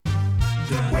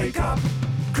Wake Up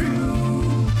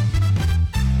Crew.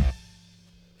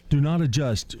 Do not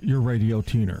adjust your radio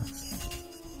tuner.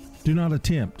 Do not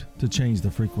attempt to change the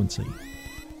frequency.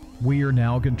 We are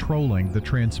now controlling the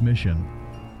transmission.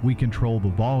 We control the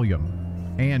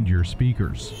volume and your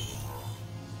speakers.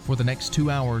 For the next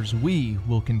 2 hours, we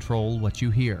will control what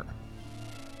you hear.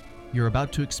 You're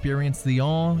about to experience the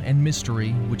awe and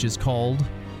mystery which is called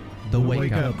the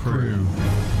Wake Up Crew.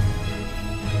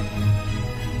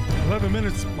 11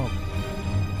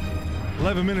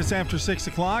 minutes after 6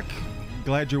 o'clock.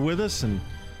 Glad you're with us, and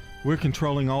we're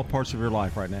controlling all parts of your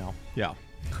life right now. Yeah.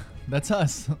 That's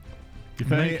us.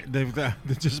 They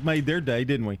just made their day,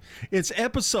 didn't we? It's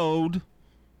episode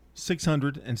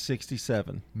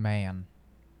 667. Man.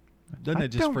 Doesn't it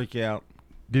just freak you out?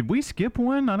 Did we skip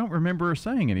one? I don't remember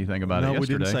saying anything about it yesterday. No, we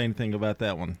didn't say anything about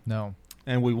that one. No.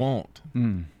 And we won't.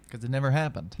 Because it never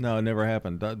happened. No, it never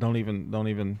happened. Don't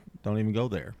even go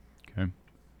there. Okay.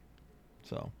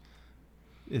 So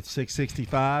it's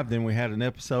 665, then we had an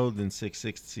episode, then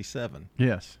 667.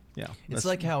 Yes. Yeah. It's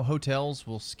like how hotels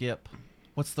will skip.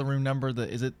 What's the room number?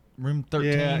 Is it room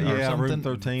 13 or something? Room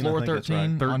 13. Floor I think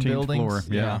 13 that's right. on 13th buildings?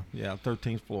 floor. Yeah,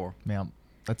 13th floor. Yeah,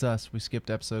 that's us. We skipped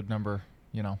episode number,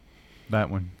 That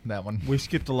one. that one. We've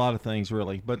skipped a lot of things,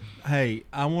 really. But, hey,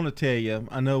 I want to tell you,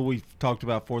 I know we've talked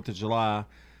about 4th of July,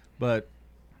 but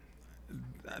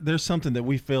there's something that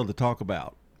we failed to talk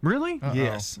about. Really? Uh-oh.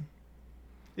 Yes.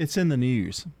 It's in the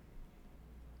news,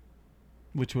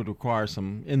 which would require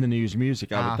some in-the-news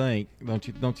music, I would think. Don't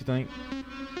you think?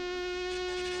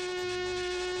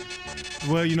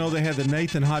 Well, they had the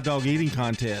Nathan hot dog eating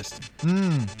contest.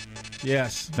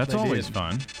 Yes. That's they always did.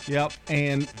 fun. Yep,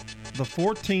 and the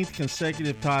 14th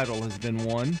consecutive title has been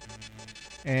won,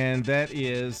 and that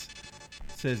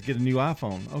says get a new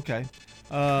iPhone. Okay.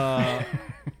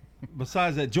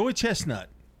 Besides that, Joy Chestnut.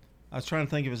 I was trying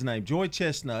to think of his name. Joy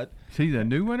Chestnut. Is he the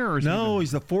new winner? Or is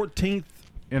He's the 14th.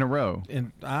 In a row.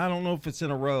 And I don't know if it's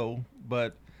in a row,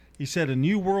 but he set a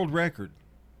new world record.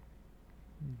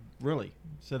 Really.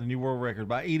 Set a new world record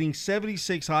by eating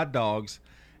 76 hot dogs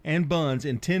and buns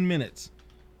in 10 minutes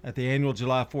at the annual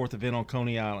July 4th event on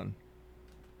Coney Island.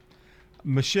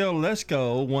 Michelle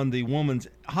Lesko won the women's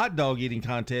hot dog eating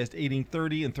contest, eating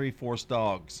 30 3/4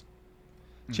 dogs.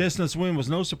 Chestnut's win was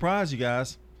no surprise, you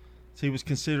guys. He was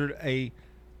considered a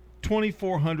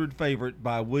 2,400 favorite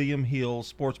by William Hill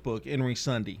Sportsbook entering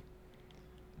Sunday.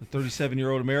 The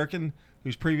 37-year-old American,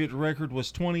 whose previous record was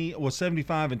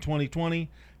 75 in 2020,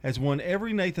 has won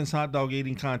every Nathan's hot dog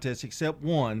eating contest except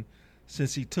one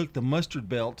since he took the mustard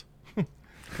belt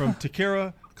from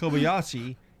Takara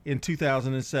Kobayashi in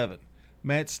 2007.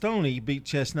 Matt Stoney beat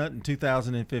Chestnut in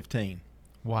 2015.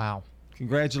 Wow.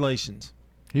 Congratulations.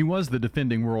 He was the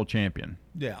defending world champion.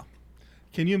 Yeah.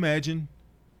 Can you imagine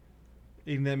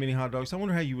eating that many hot dogs? I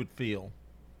wonder how you would feel.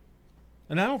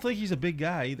 And I don't think he's a big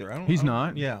guy either. He's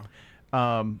not. Yeah.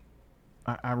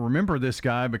 I remember this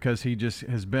guy because he just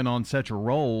has been on such a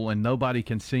roll and nobody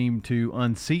can seem to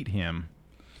unseat him.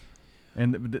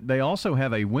 And they also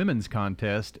have a women's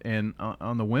contest, and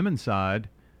on the women's side,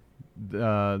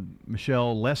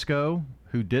 Michelle Lesko,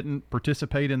 who didn't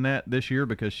participate in that this year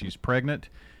because she's pregnant,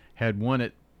 had won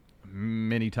it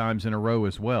many times in a row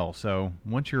as well. So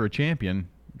once you're a champion,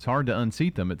 it's hard to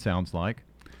unseat them, it sounds like.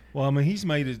 Well, I mean, he's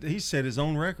set his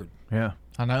own record. Yeah.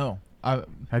 I know.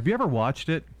 Have you ever watched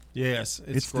it? Yes,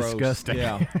 It's gross. disgusting.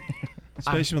 Yeah,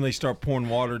 especially when they start pouring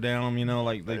water down them.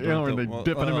 Like they when they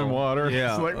dipping them in water.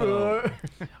 Yeah, It's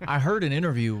like, I heard an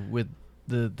interview with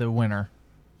the winner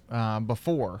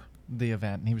before the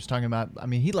event, and he was talking about. I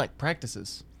mean, he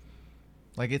practices.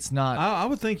 Like it's not. I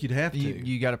would think you'd have to.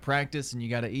 You got to practice, and you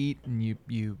got to eat, and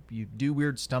you do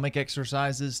weird stomach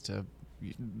exercises to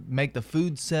make the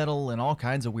food settle, and all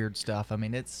kinds of weird stuff. I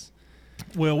mean, it's.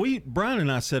 Well, Brian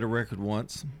and I set a record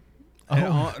once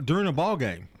during a ball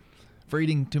game. For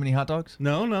eating too many hot dogs?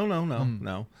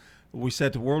 No. We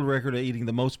set the world record of eating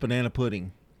the most banana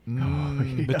pudding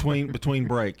between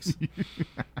breaks.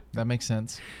 That makes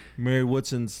sense. Mary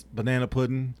Woodson's banana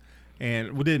pudding,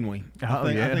 and didn't we?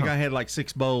 I think I had like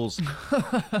 6 bowls.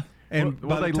 And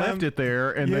they left it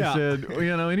there, and they said,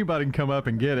 anybody can come up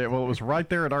and get it. Well, it was right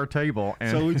there at our table.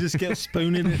 And so we just kept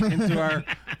spooning it into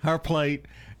our plate.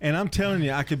 And I'm telling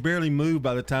you, I could barely move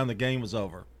by the time the game was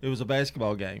over. It was a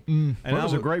basketball game. And And it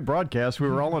was a great broadcast. We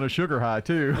were all on a sugar high,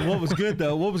 too. What was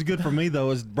good for me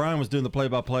though, is Brian was doing the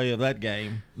play-by-play of that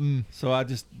game, so I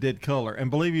just did color. And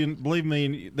believe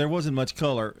me, there wasn't much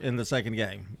color in the second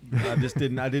game. I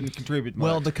didn't contribute much.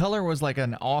 Well, the color was like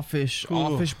an offish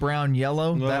brown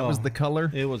yellow. That was the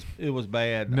color. It was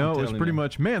bad. No, I'm it was telling pretty you.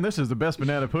 much, man, this is the best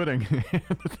banana pudding.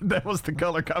 That was the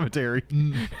color commentary.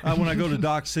 When I go to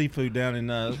Doc's Seafood down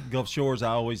in Gulf Shores, I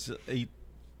always eat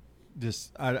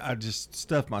I just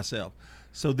stuff myself.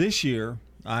 So this year,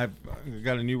 I've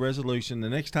got a new resolution. The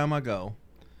next time I go,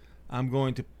 I'm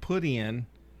going to put in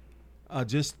I'm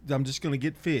just going to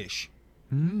get fish.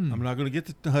 I'm not going to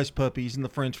get the hush puppies and the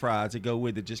French fries that go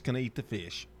with it. Just going to eat the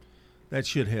fish. That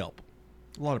should help.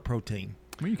 A lot of protein.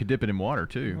 Well, you could dip it in water,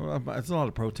 too. Well, it's a lot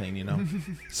of protein,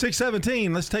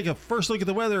 6:17. Let's take a first look at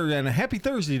the weather, and a happy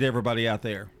Thursday to everybody out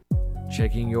there.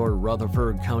 Checking your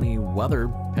Rutherford County weather.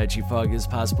 Patchy fog is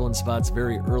possible in spots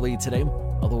very early today.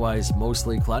 Otherwise,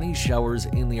 mostly cloudy, showers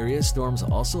in the area. Storms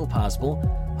also possible.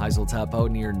 Highs will top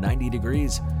out near 90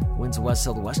 degrees. Winds west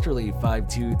southwesterly 5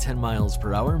 to 10 miles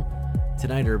per hour.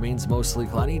 Tonight remains mostly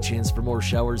cloudy. Chance for more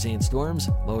showers and storms.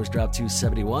 Lows drop to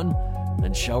 71.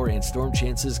 Then shower and storm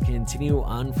chances continue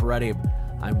on Friday.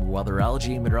 I'm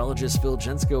weatherology meteorologist Phil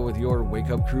Jensko with your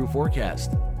Wake Up Crew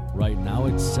forecast. Right now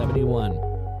it's 71.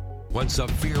 When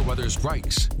severe weather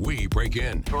strikes, we break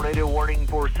in. Tornado warning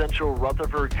for central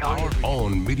Rutherford County. Our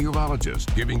own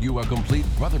meteorologist giving you a complete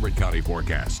Rutherford County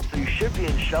forecast. So you should be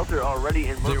in shelter already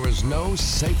in There is no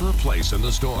safer place in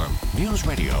the storm. News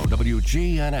Radio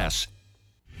WGNS.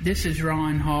 This is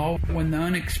Ron Hall. When the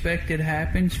unexpected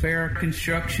happens, Farrah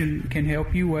Construction can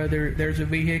help you, whether there's a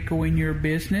vehicle in your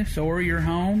business or your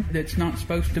home that's not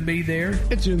supposed to be there.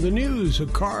 It's in the news, a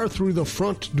car through the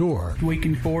front door. We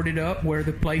can board it up where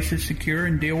the place is secure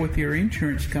and deal with your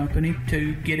insurance company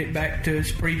to get it back to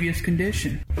its previous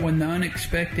condition. When the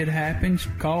unexpected happens,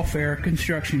 call Farrah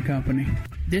Construction Company.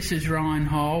 This is Ron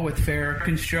Hall with Farrah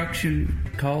Construction.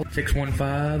 Call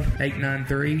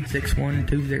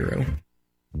 615-893-6120.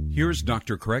 Here's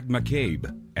Dr. Craig McCabe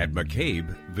at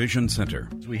McCabe Vision Center.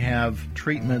 We have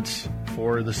treatments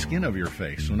for the skin of your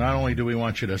face. So not only do we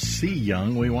want you to see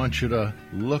young, we want you to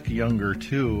look younger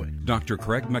too. Dr.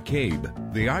 Craig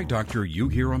McCabe, the eye doctor you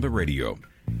hear on the radio.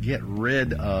 Get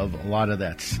rid of a lot of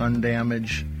that sun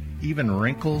damage, even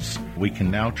wrinkles. We can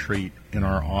now treat in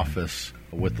our office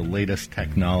with the latest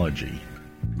technology.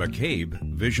 McCabe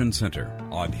Vision Center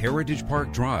on Heritage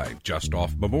Park Drive, just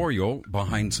off Memorial,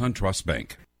 behind SunTrust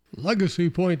Bank. Legacy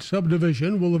Point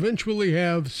subdivision will eventually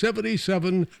have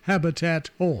 77 Habitat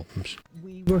homes.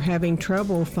 We were having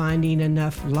trouble finding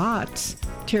enough lots.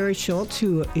 Terry Schultz,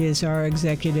 who is our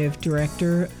executive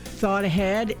director, thought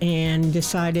ahead and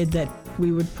decided that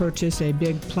we would purchase a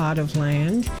big plot of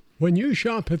land. When you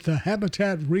shop at the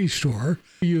Habitat Restore,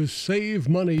 you save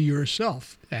money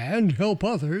yourself and help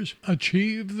others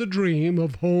achieve the dream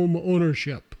of home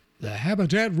ownership. The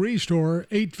Habitat Restore,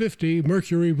 850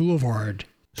 Mercury Boulevard.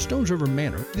 Stones River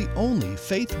Manor, the only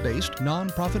faith-based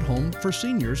nonprofit home for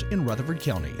seniors in Rutherford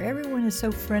County. Everyone is so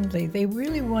friendly. They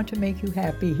really want to make you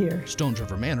happy here. Stones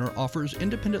River Manor offers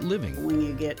independent living. When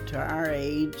you get to our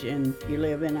age and you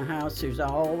live in a house, there's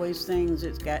always things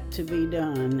that's got to be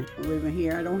done. Living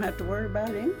here, I don't have to worry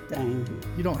about anything.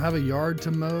 You don't have a yard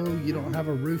to mow. You don't have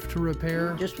a roof to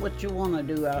repair. Just what you want to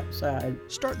do outside.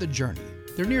 Start the journey.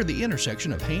 They're near the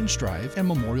intersection of Haynes Drive and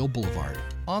Memorial Boulevard.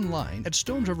 Online at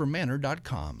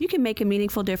stonesrivermanor.com. You can make a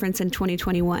meaningful difference in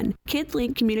 2021.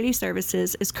 KidLink Community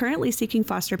Services is currently seeking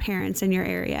foster parents in your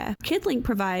area. KidLink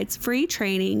provides free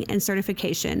training and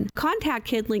certification. Contact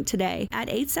KidLink today at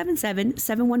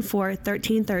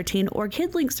 877-714-1313 or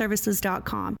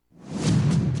kidlinkservices.com.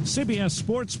 CBS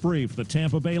Sports Brief. The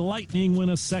Tampa Bay Lightning win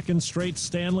a second straight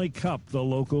Stanley Cup. The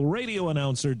local radio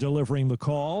announcer delivering the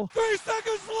call. 3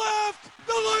 seconds left.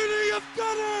 The Lightning have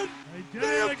done it.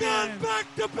 They have gone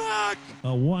back-to-back. A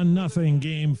 1-0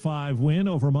 Game 5 win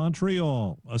over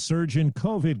Montreal. A surge in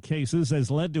COVID cases has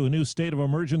led to a new state of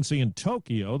emergency in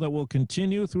Tokyo that will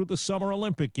continue through the Summer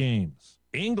Olympic Games.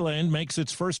 England makes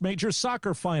its first major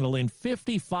soccer final in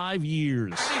 55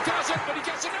 years. He does it, but he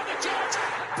gets another chance.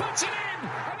 Puts it in.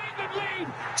 And England lead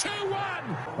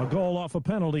 2-1. A goal off a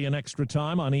penalty in extra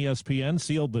time on ESPN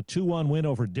sealed the 2-1 win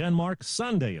over Denmark.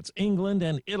 Sunday, it's England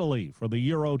and Italy for the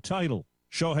Euro title.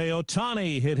 Shohei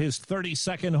Ohtani hit his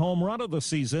 32nd home run of the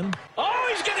season. Oh,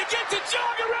 he's going to get the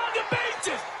jog around the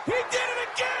bases. He did it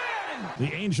again.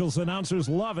 The Angels announcers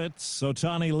love it.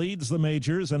 Ohtani leads the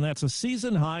majors, and that's a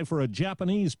season high for a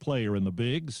Japanese player in the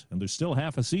bigs, and there's still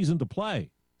half a season to play.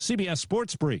 CBS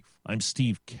Sports Brief. I'm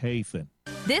Steve Kathan.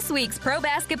 This week's Pro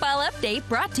Basketball Update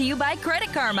brought to you by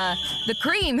Credit Karma. The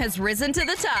cream has risen to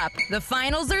the top. The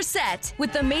finals are set.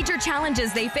 With the major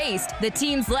challenges they faced, the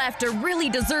teams left are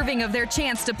really deserving of their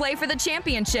chance to play for the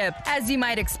championship. As you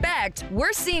might expect,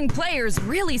 we're seeing players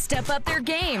really step up their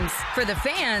games. For the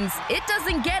fans, it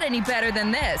doesn't get any better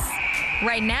than this.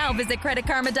 Right now, visit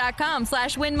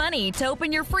creditkarma.com/winmoney to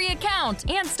open your free account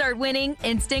and start winning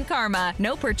instant karma.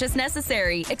 No purchase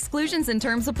necessary. Exclusions and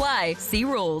terms apply. See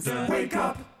rules. The Wake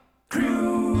Up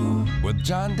Crew with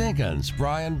John Dinkins,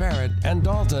 Brian Barrett, and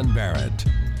Dalton Barrett.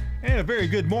 And a very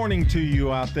good morning to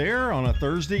you out there on a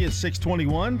Thursday at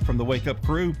 6:21 from the Wake Up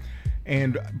Crew.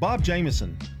 And Bob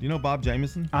Jameson. Do you know Bob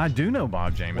Jameson? I do know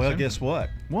Bob Jameson. Well, guess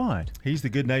what? What? He's the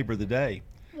good neighbor of the day.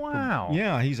 Wow.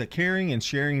 Yeah, he's a caring and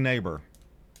sharing neighbor.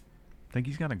 I think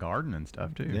he's got a garden and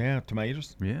stuff too. Yeah,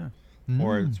 tomatoes. Yeah.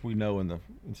 Or as we know in the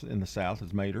South,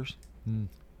 it's maters.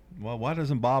 Well, why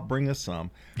doesn't Bob bring us some?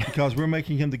 Because we're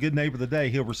making him the good neighbor of the day.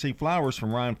 He'll receive flowers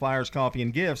from Ryan Flowers Coffee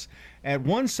and Gifts at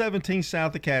 117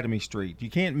 South Academy Street. You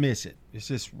can't miss it. It's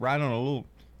just right on a little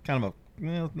kind of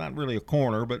not really a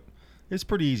corner, but it's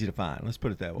pretty easy to find. Let's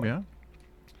put it that way. Yeah.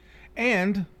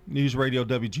 And News Radio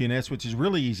WGNS, which is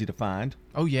really easy to find.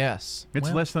 Oh, yes.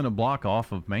 It's less than a block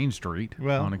off of Main Street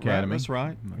on Academy. Right, that's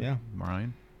right. Yeah.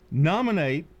 Ryan.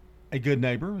 Nominate a good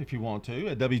neighbor if you want to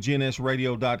at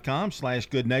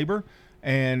WGNSradio.com/good neighbor.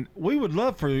 And we would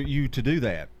love for you to do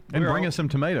that. And bring us some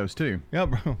tomatoes, too. Yeah,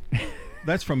 bro.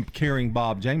 That's from caring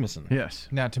Bob Jameson. Yes.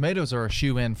 Now, tomatoes are a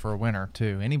shoe-in for winter,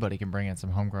 too. Anybody can bring in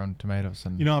some homegrown tomatoes.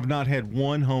 And I've not had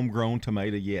one homegrown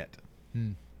tomato yet.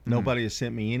 Nobody has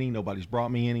sent me any. Nobody's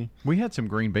brought me any. We had some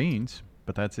green beans,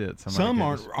 but that's it. Some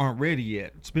aren't ready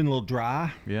yet. It's been a little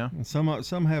dry. Yeah. And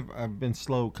some have been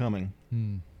slow coming.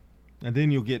 And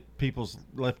then you'll get people's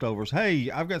leftovers.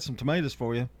 Hey, I've got some tomatoes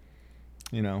for you.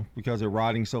 Because they're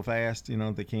rotting so fast,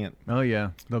 they can't. Oh, yeah.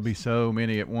 There'll be so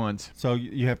many at once. So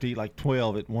you have to eat like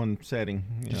 12 at one setting.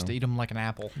 Just eat them like an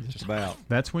apple. Just about.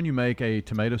 That's when you make a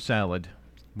tomato salad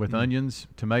with onions,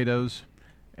 tomatoes,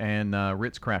 and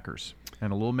Ritz crackers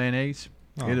and a little mayonnaise.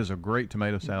 Oh. It is a great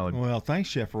tomato salad. Well, thanks,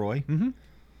 Chef Roy. Mm-hmm.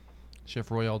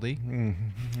 Chef Roy LD. He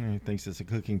thinks it's the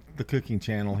cooking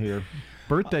channel here.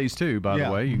 Birthdays, too, by the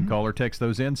way. You can call or text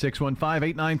those in,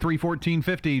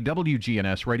 615-893-1450,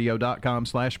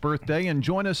 WGNSradio.com/birthday, and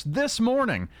join us this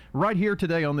morning, right here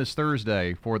today on this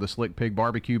Thursday, for the Slick Pig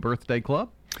Barbecue Birthday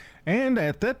Club. And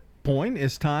at that point,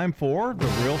 it's time for the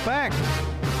real fact.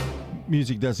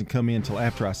 Music doesn't come in until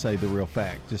after I say the real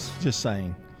fact. Just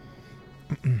saying.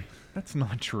 That's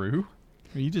not true.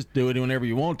 You just do it whenever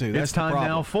you want to. That's it's time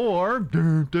now for.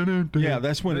 Yeah,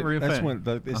 that's when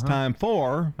it's time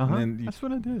for. And then that's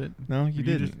when I did it. No, you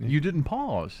didn't. You didn't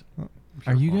pause.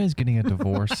 Are you guys getting a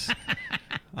divorce?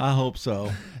 I hope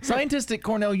so. Scientists at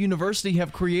Cornell University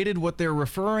have created what they're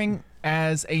referring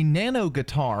as a nano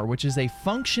guitar, which is a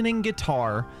functioning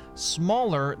guitar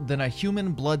smaller than a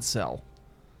human blood cell.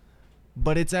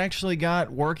 But it's actually got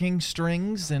working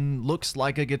strings and looks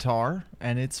like a guitar,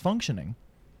 and it's functioning.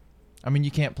 I mean,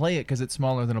 you can't play it because it's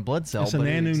smaller than a blood cell. It's a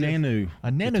nano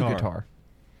guitar.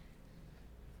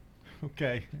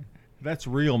 Okay. That's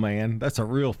real, man. That's a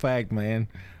real fact, man.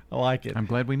 I like it. I'm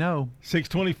glad we know.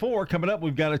 6:24 coming up.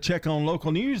 We've got a check on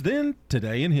local news, then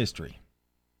Today in History.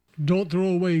 Don't throw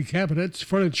away cabinets,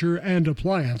 furniture, and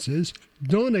appliances.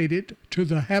 Donate it to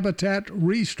the Habitat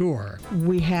Restore.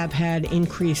 We have had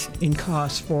increase in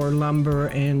costs for lumber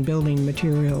and building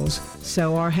materials,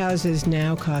 so our houses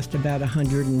now cost about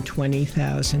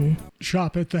 $120,000.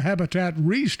 Shop at the Habitat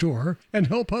Restore and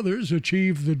help others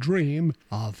achieve the dream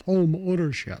of home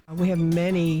ownership. We have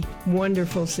many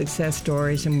wonderful success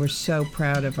stories, and we're so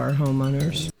proud of our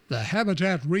homeowners. The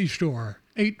Habitat Restore,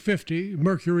 850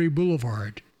 Mercury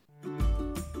Boulevard.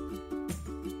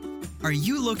 Are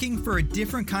you looking for a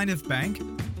different kind of bank?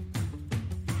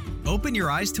 Open your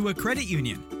eyes to a credit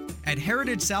union. At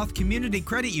Heritage South Community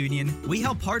Credit Union, we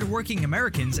help hardworking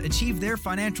Americans achieve their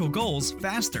financial goals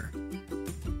faster.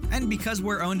 And because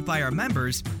we're owned by our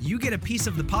members, you get a piece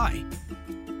of the pie.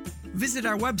 Visit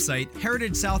our website,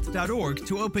 heritagesouth.org,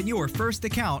 to open your first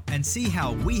account and see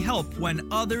how we help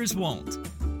when others won't.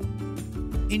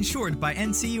 Insured by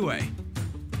NCUA.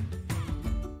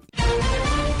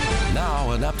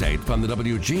 Now, an update from the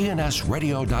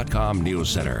WGNSradio.com News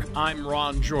Center. I'm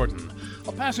Ron Jordan.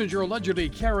 A passenger allegedly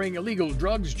carrying illegal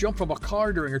drugs jumped from a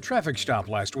car during a traffic stop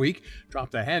last week,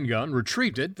 dropped a handgun,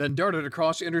 retrieved it, then darted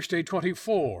across Interstate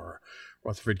 24.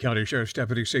 Rutherford County Sheriff's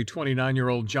deputies say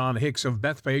 29-year-old John Hicks of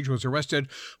Bethpage was arrested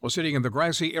while sitting in the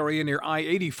grassy area near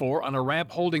I-84 on a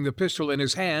ramp holding the pistol in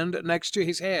his hand next to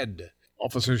his head.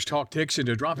 Officers talked Hicks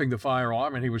into dropping the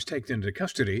firearm, and he was taken into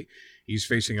custody. He's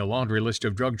facing a laundry list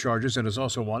of drug charges and is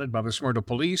also wanted by the Smyrna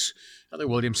Police and the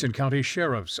Williamson County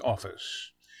Sheriff's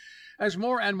Office. As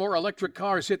more and more electric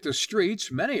cars hit the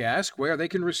streets, many ask where they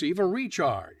can receive a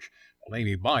recharge. Well,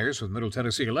 Amy Byers with Middle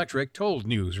Tennessee Electric told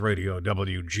News Radio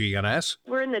WGNS.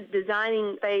 We're in the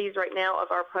designing phase right now of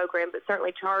our program, but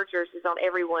certainly chargers is on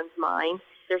everyone's mind.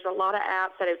 There's a lot of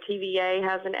apps. I know TVA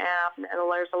has an app, and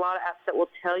there's a lot of apps that will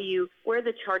tell you where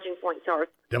the charging points are.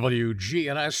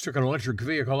 WGNS took an electric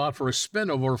vehicle out for a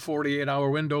spin over a 48-hour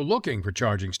window looking for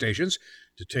charging stations.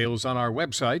 Details on our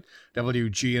website,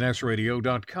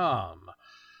 WGNSradio.com.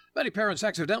 Many parents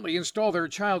accidentally install their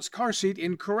child's car seat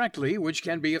incorrectly, which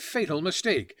can be a fatal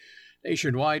mistake.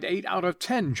 Nationwide, 8 out of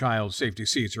 10 child safety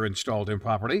seats are installed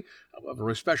improperly. However,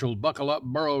 a special buckle-up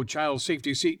Burrow child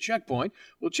safety seat checkpoint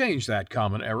will change that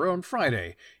common error on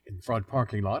Friday in the front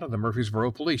parking lot of the Murfreesboro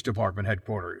Police Department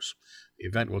headquarters. The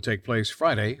event will take place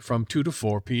Friday from 2 to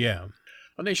 4 p.m.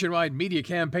 A nationwide media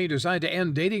campaign designed to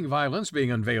end dating violence being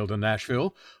unveiled in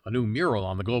Nashville. A new mural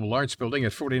on the Global Arts Building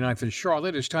at 49th and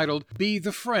Charlotte is titled Be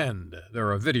the Friend. There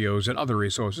are videos and other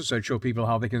resources that show people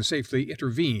how they can safely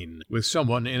intervene with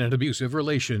someone in an abusive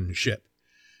relationship.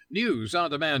 News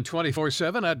on demand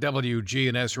 24/7 at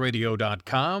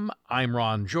WGNSradio.com. I'm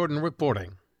Ron Jordan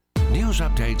reporting. News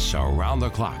updates around the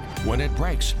clock, when it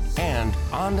breaks, and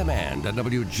on demand at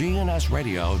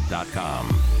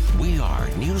WGNSradio.com. We are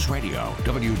News Radio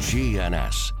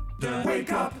WGNS. The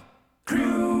Wake Up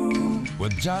Crew.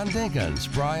 With John Dinkins,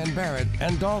 Brian Barrett,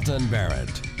 and Dalton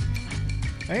Barrett.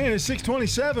 And it's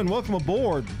 6:27. Welcome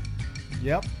aboard.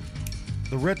 Yep.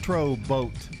 The retro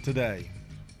boat today.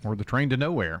 Or the train to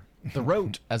nowhere. The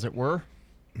rote, as it were.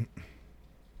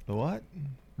 The what?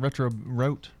 Retro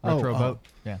boat.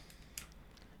 Yeah.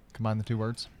 Combine the two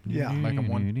words. Yeah. Make them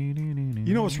one.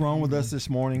 You know what's wrong with us this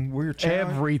morning? We're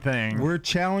everything. We're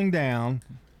chowing down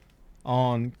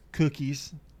on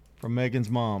cookies from Megan's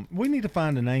mom. We need to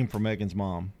find a name for Megan's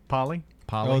mom. Polly?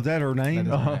 Oh, is that her name?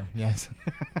 That is her name. Yes.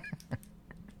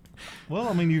 Well,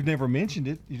 I mean, you've never mentioned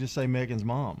it. You just say Megan's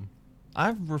mom.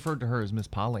 I've referred to her as Miss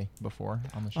Polly before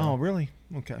on the show. Oh, really?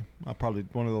 Okay. I probably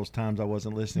one of those times I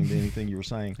wasn't listening to anything you were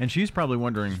saying. And she's probably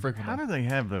wondering, how do they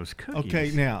have those cookies?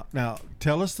 Okay, now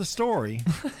tell us the story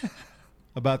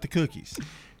about the cookies.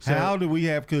 So, how do we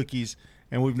have cookies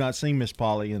and we've not seen Miss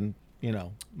Polly in,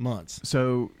 months?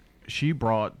 So she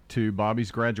brought to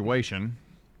Bobby's graduation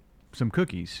some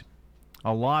cookies,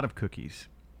 a lot of cookies.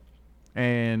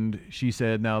 And she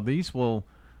said, now these will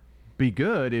be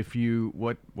good if you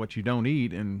what you don't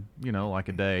eat in like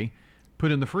a day,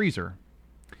 put in the freezer.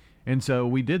 And so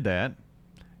we did that,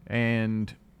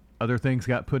 and other things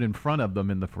got put in front of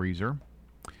them in the freezer.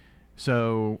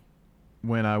 So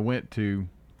when I went to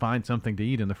find something to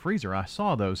eat in the freezer, I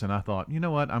saw those and I thought, you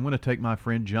know what, I'm going to take my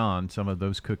friend John some of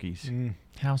those cookies.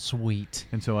 How sweet.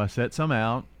 And so I set some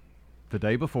out the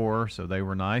day before, so they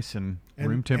were nice and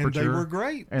room temperature. And they were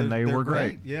great. And they were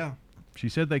great. Yeah. She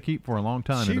said they keep for a long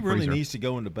time in the freezer. She really needs to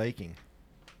go into baking.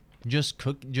 Just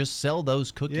sell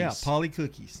those cookies. Yeah, Polly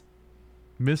cookies.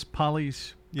 Miss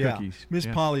Polly's cookies. Miss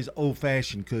Polly's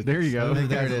old-fashioned cookies. There you go.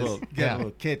 There it is. Got a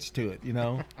little catch to it,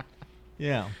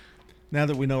 Yeah. Now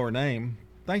that we know her name,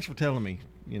 thanks for telling me,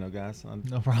 guys.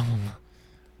 No problem.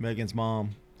 Megan's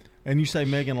mom. And you say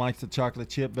Megan likes the chocolate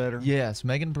chip better? Yes,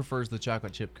 Megan prefers the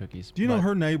chocolate chip cookies. Do you know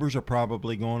her neighbors are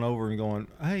probably going over and going,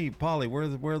 "Hey, Polly, where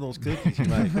are those cookies you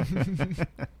make?"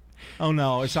 Oh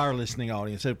no, it's our listening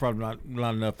audience. There's probably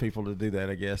not enough people to do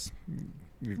that, I guess.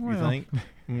 You think?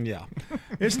 Yeah.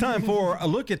 It's time for a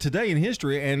look at today in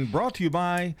history, and brought to you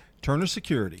by Turner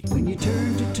Security. When you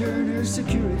turn to Turner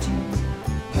Security,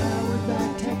 powered by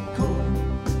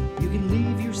TechCore, you can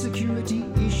leave your security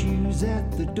issues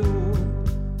at the door.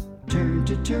 Turn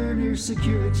to Turner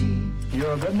Security.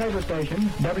 You're a good neighbor station,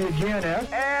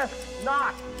 WGNS. Ask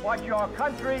not what your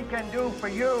country can do for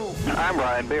you. I'm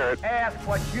Brian Barrett. Ask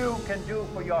what you can do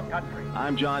for your country.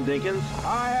 I'm John Dinkins.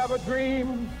 I have a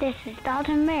dream. This is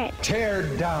Dalton Merritt. Tear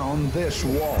down this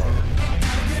wall.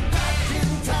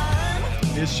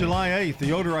 It's July 8th.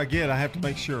 The older I get, I have to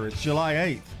make sure. It's July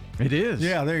 8th. It is.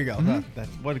 Yeah, there you go. Mm-hmm.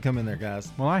 That's what to come in there,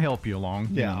 guys. Well, I help you along.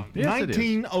 Yeah. Yes,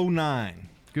 1909.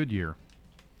 Good year.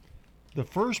 The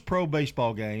first pro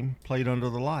baseball game played under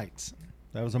the lights.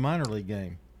 That was a minor league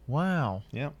game. Wow.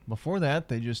 Yep. Before that,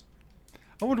 they just...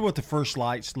 I wonder what the first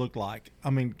lights looked like. I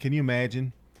mean, can you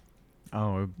imagine?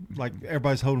 Oh. Like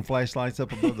everybody's holding flashlights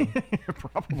up above them?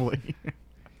 Probably.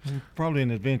 Probably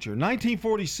an adventure.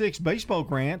 1946 baseball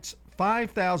grants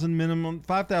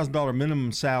 $5,000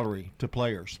 minimum salary to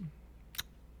players.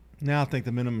 Now I think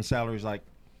the minimum salary is like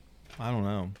I don't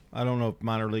know. I don't know if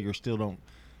minor leaguers still don't,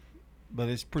 but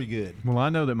it's pretty good. Well, I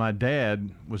know that my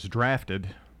dad was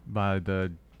drafted by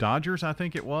the Dodgers, I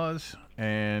think it was,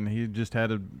 and he just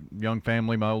had a young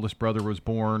family. My oldest brother was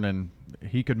born, and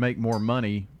he could make more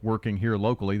money working here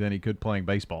locally than he could playing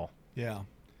baseball. Yeah.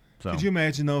 So could you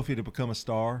imagine, though, if he'd have become a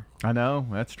star? I know,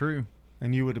 that's true.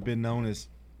 And you would have been known as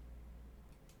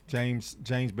James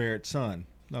Barrett's son.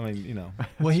 I mean, you know.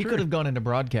 Well, he could have gone into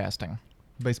broadcasting,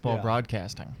 baseball Yeah.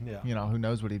 broadcasting. Yeah. You know, who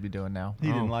knows what he'd be doing now. He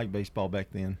didn't like baseball back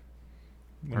then.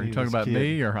 when Are you he talking was a about kid.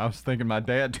 me, or I was thinking my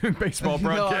dad doing baseball No,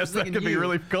 I was broadcasts? That thinking could be you.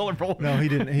 really colorful. No, he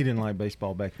didn't. He didn't like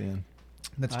baseball back then.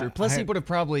 That's true. Plus, he would have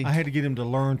probably. I had to get him to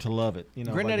learn to love it. You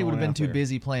know, Granddaddy by would have going been out too there.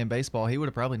 busy playing baseball. He would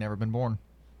have probably never been born.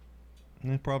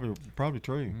 Yeah, probably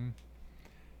true. Mm-hmm.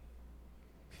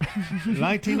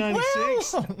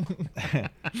 1996,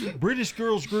 British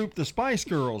girls group the Spice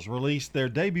Girls released their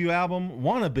debut album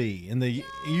 "Wannabe" in the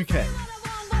UK.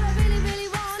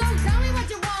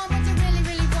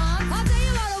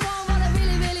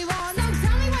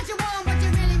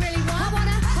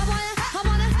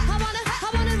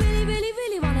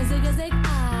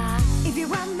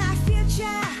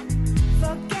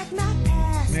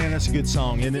 Man, that's a good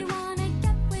song, isn't it?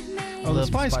 Oh, the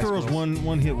Spice Girls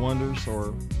one hit wonders,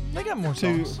 or they got more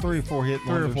two, songs. 3 or 4 hit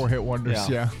Three or wonders. four hit wonders,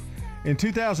 yeah. In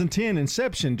 2010,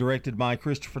 Inception, directed by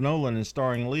Christopher Nolan and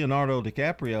starring Leonardo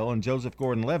DiCaprio and Joseph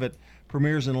Gordon-Levitt,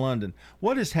 premieres in London.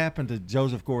 What has happened to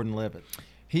Joseph Gordon-Levitt?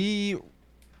 He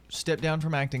stepped down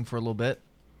from acting for a little bit,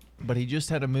 but he just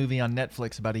had a movie on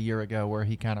Netflix about a year ago where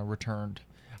he kind of returned.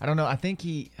 I don't know. I think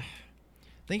it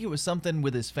was something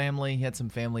with his family. He had some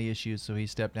family issues, so he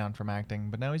stepped down from acting,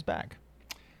 but now he's back.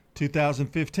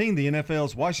 2015, the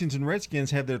NFL's Washington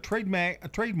Redskins have their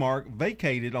trademark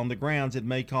vacated on the grounds it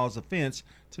may cause offense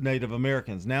to Native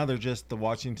Americans. Now they're just the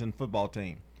Washington football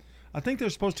team. I think they're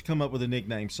supposed to come up with a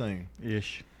nickname soon.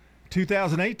 Ish.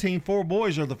 2018, 4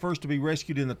 boys are the first to be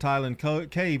rescued in the Thailand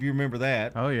cave. You remember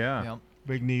that? Oh, yeah. Yep.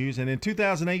 Big news. And in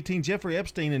 2018, Jeffrey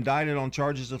Epstein, indicted on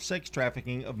charges of sex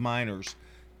trafficking of minors,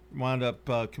 wound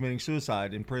up committing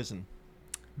suicide in prison.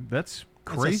 That's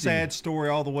crazy. It's a sad story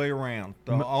all the way around.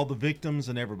 All the victims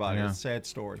and everybody. Yeah. It's a sad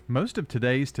story. Most of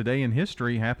today's Today in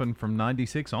History happened from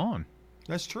 96 on.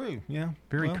 That's true, yeah.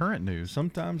 Very Well, current news.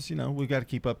 Sometimes, we've got to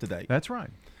keep up to date. That's right.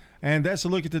 And that's a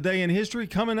look at Today in History.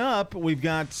 Coming up, we've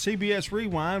got CBS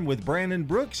Rewind with Brandon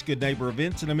Brooks, Good Neighbor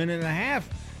Events in a minute and a half,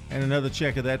 and another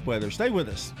check of that weather. Stay with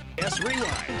us. Yes, Rewind.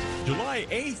 July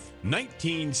 8th,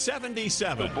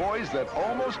 1977. The boys that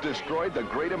almost destroyed the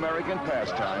great American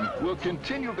pastime will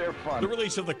continue their fun. The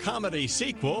release of the comedy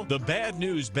sequel, The Bad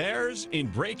News Bears in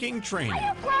Breaking Training.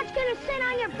 Are you clowns gonna sit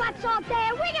on your butts all day?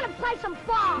 We're gonna play some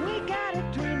ball. We got a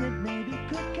dream that maybe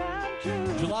could come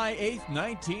true. July 8th,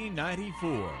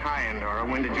 1994. Hi, Endora.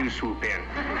 When did you swoop in?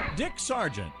 Dick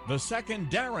Sargent, the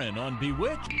second Darren on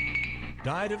Bewitched,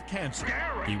 died of cancer.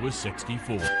 He was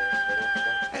 64.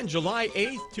 And July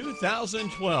 8th,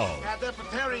 2012. They're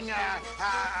preparing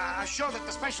a show that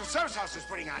the Special Service House is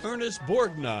putting on. Ernest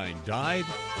Borgnine died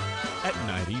at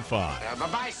 95.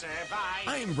 Bye-bye, sir. Bye.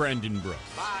 I'm Brandon Brooks.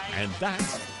 Bye. And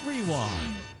that's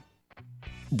Rewind.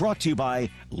 Brought to you by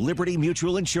Liberty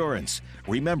Mutual Insurance.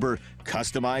 Remember,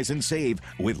 customize and save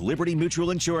with Liberty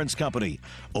Mutual Insurance Company.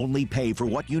 Only pay for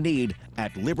what you need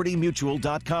at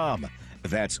libertymutual.com.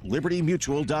 That's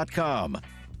libertymutual.com.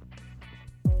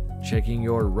 Checking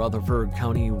your Rutherford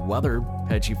County weather.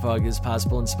 Patchy fog is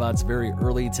possible in spots very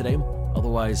early today.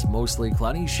 Otherwise, mostly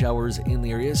cloudy. Showers in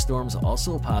the area. Storms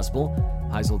also possible.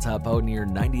 Highs will top out near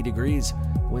 90 degrees.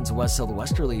 Winds west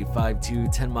southwesterly 5 to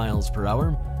 10 miles per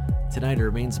hour. Tonight it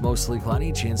remains mostly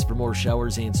cloudy. Chance for more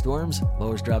showers and storms.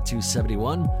 Lows drop to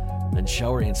 71. Then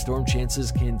shower and storm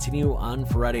chances continue on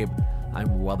Friday. I'm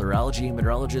weatherology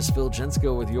meteorologist Phil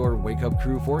Jensko with your Wake Up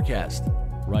Crew forecast.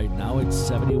 Right now it's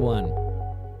 71.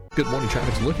 Good morning.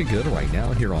 Traffic's looking good right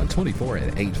now here on 24 at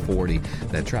 840.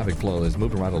 That traffic flow is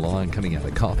moving right along, coming out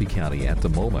of Coffee County at the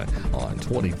moment. On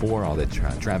 24, all that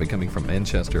traffic coming from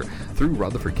Manchester through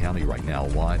Rutherford County right now.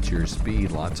 Watch your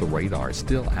speed. Lots of radar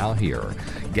still out here.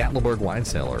 Gatlinburg Wine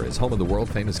Cellar is home of the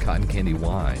world-famous cotton candy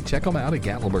wine. Check them out at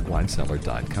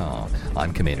GatlinburgWineCellar.com.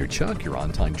 I'm Commander Chuck. You're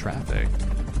on-time traffic.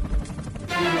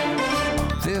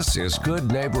 This is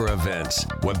Good Neighbor Events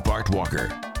with Bart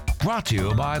Walker. Brought to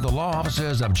you by the law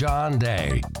offices of John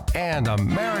Day and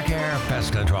AmeriCare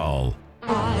Pest Control.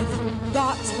 I've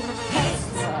got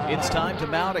pets It's time to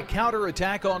mount a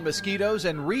counterattack on mosquitoes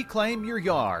and reclaim your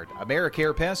yard.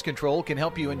 AmeriCare Pest Control can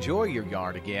help you enjoy your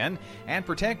yard again and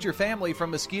protect your family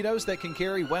from mosquitoes that can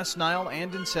carry West Nile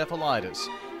and encephalitis.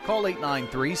 Call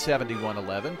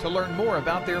 893-7111 to learn more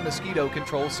about their mosquito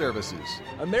control services.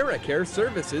 AmeriCare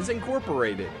Services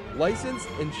Incorporated. Licensed,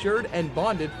 insured, and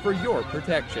bonded for your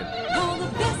protection. Call the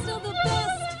best of the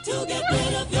best to get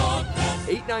rid of your pest.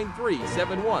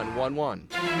 893-7111.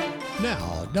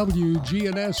 Now,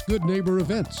 WGNS Good Neighbor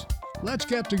Events. Let's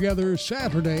get together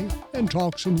Saturday and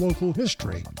talk some local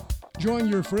history. Join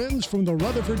your friends from the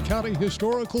Rutherford County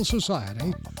Historical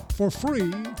Society for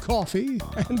free coffee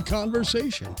and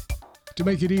conversation. To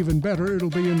make it even better, it'll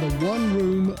be in the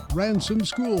one-room Ransom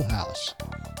Schoolhouse,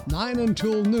 9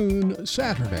 until noon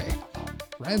Saturday.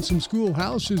 Ransom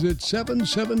Schoolhouse is at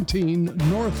 717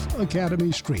 North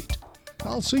Academy Street.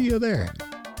 I'll see you there.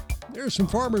 There's some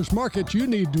farmers markets you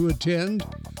need to attend.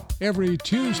 Every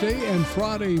Tuesday and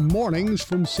Friday mornings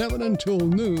from 7 until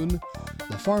noon,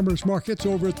 the farmers market's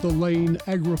over at the Lane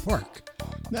Agri Park.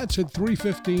 That's at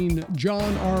 315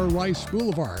 John R. Rice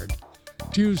Boulevard.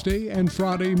 Tuesday and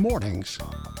Friday mornings.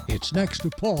 It's next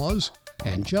to Paws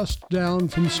and just down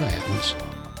from Sam's.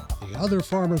 The other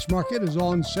farmers market is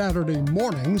on Saturday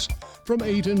mornings from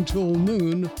 8 until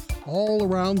noon, all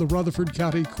around the Rutherford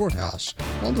County Courthouse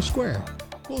on the square.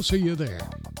 We'll see you there.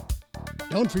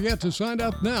 Don't forget to sign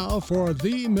up now for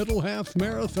the Middle Half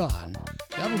Marathon.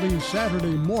 That'll be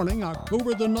Saturday morning,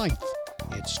 October the 9th.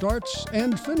 It starts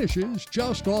and finishes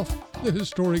just off the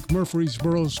historic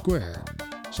Murfreesboro Square.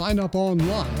 Sign up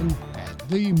online at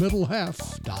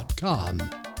themiddlehalf.com.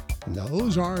 And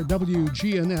those are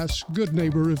WGNS Good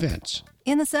Neighbor events.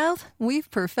 In the South,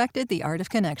 we've perfected the art of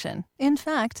connection. In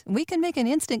fact, we can make an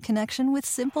instant connection with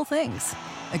simple things.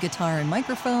 A guitar and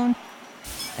microphone,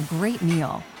 a great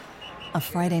meal, a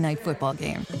Friday night football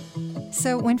game.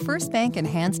 So when First Bank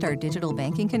enhanced our digital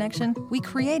banking connection, we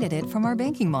created it from our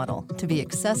banking model to be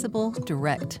accessible,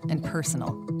 direct, and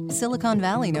personal. Silicon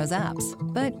Valley knows apps,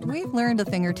 but we've learned a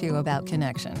thing or two about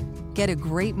connection. Get a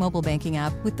great mobile banking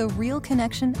app with the real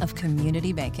connection of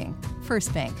community banking.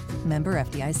 First Bank, member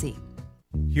FDIC.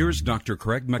 Here's Dr.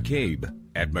 Craig McCabe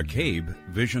at McCabe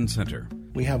Vision Center.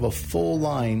 We have a full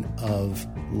line of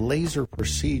laser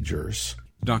procedures.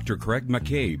 Dr. Craig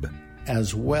McCabe.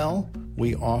 As well,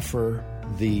 we offer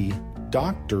the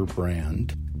Doctor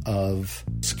brand of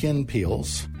skin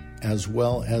peels, as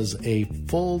well as a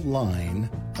full line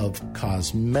of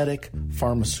cosmetic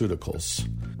pharmaceuticals.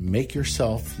 Make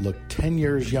yourself look 10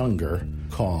 years younger.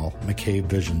 Call McCabe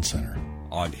Vision Center.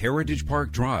 On Heritage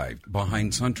Park Drive,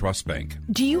 behind SunTrust Bank.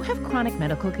 Do you have chronic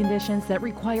medical conditions that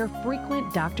require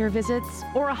frequent doctor visits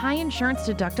or a high insurance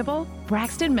deductible?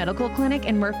 Braxton Medical Clinic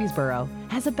in Murfreesboro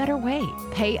has a better way.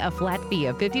 Pay a flat fee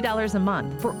of $50 a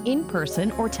month for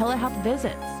in-person or telehealth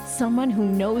visits. Someone who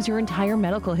knows your entire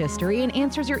medical history and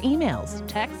answers your emails,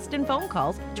 texts, and phone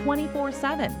calls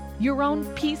 24/7. Your own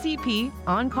PCP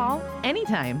on call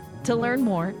anytime. To learn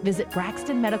more, visit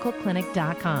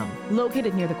BraxtonMedicalClinic.com,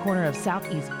 located near the corner of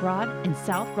Southeast Broad and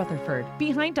South Rutherford,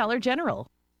 behind Dollar General.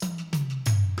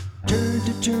 Turn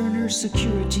to Turner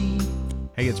Security.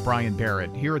 Hey, it's Brian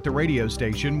Barrett. Here at the radio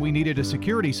station, we needed a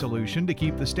security solution to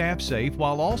keep the staff safe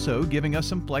while also giving us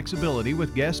some flexibility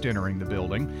with guests entering the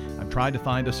building. I've tried to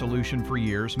find a solution for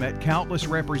years, met countless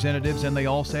representatives, and they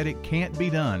all said it can't be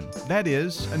done. That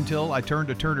is, until I turned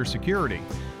to Turner Security.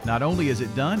 Not only is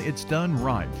it done, it's done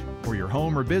right. For your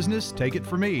home or business, take it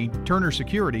from me. Turner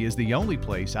Security is the only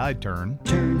place I'd turn.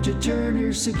 Turn to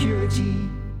Turner Security.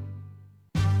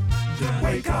 The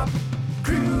Wake Up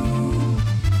Crew.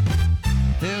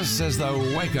 This is the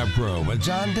Wake Up Crew with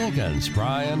John Dinkins,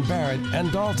 Brian Barrett,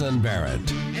 and Dalton Barrett.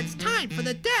 It's time for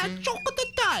the dad joke of the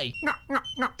day.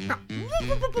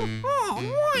 Oh,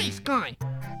 nice guy.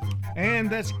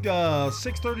 And that's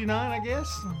 6:39, I guess.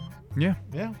 Yeah.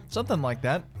 Yeah. Something like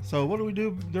that. So what do we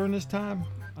do during this time?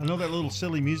 I know that little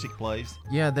silly music plays.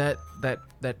 Yeah, that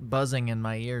buzzing in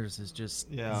my ears is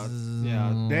just... Yeah.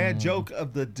 Dad joke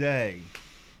of the day.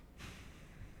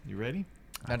 You ready?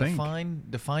 Now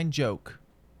define joke.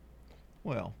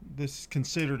 Well, this is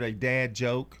considered a dad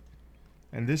joke,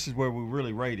 and this is where we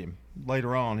really rate him.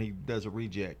 Later on, he does a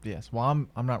reject. Yes. Well,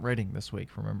 I'm not rating this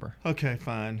week, remember. Okay,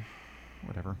 fine.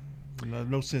 Whatever.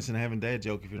 No sense in having dad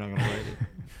joke if you're not going to rate it.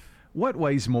 What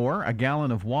weighs more, a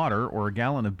gallon of water or a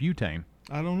gallon of butane?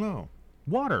 I don't know.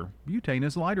 Water. Butane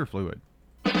is lighter fluid.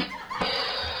 That's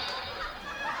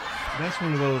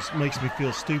one of those makes me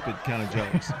feel stupid kind of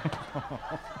jokes.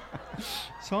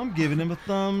 So I'm giving him a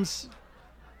thumbs.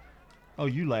 Oh,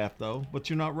 you laughed, though, but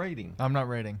you're not rating. I'm not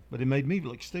rating. But it made me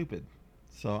look stupid.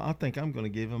 So I think I'm going to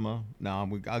give him a... No,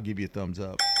 I'll give you a thumbs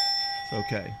up.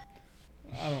 okay.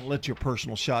 I don't let your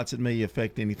personal shots at me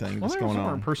affect anything that's going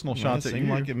on. Personal shots at you. Seemed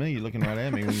like at me. You're looking right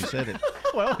at me when you said it.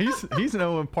 Well, he's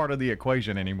no part of the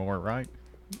equation anymore, right?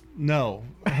 No,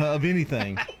 of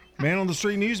anything. Man on the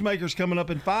Street Newsmakers coming up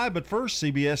in 5, but first,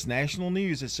 CBS National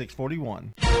News at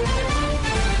 6:41.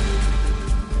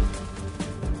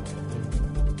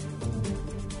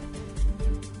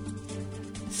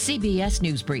 CBS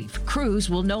News Brief. Crews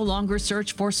will no longer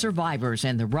search for survivors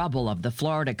in the rubble of the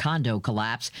Florida condo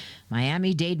collapse.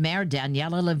 Miami-Dade Mayor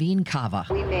Daniela Levine Cava.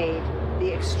 We made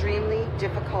the extremely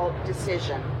difficult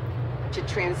decision to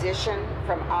transition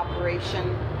from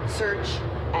Operation Search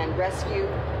and Rescue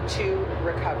to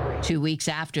recovery. 2 weeks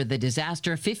after the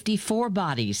disaster, 54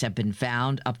 bodies have been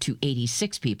found. Up to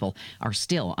 86 people are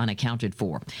still unaccounted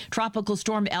for. Tropical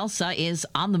storm Elsa is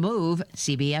on the move.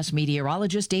 CBS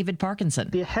meteorologist David Parkinson.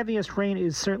 The heaviest rain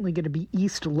is certainly going to be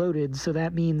east loaded, so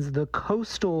that means the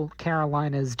coastal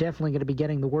Carolina is definitely going to be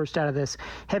getting the worst out of this.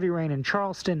 Heavy rain in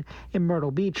Charleston, in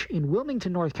Myrtle Beach, in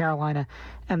Wilmington, North Carolina,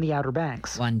 and the Outer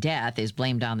Banks. One death is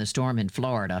blamed on the storm in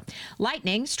Florida.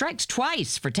 Lightning strikes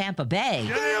twice for Tampa Bay.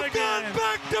 They have gone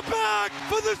back-to-back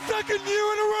for the second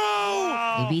year in a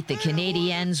row! They beat the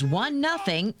Canadiens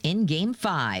 1-0 in Game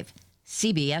 5.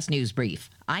 CBS News Brief.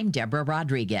 I'm Deborah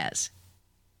Rodriguez.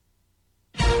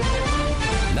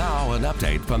 Now an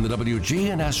update from the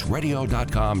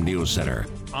WGNSradio.com News Center.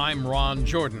 I'm Ron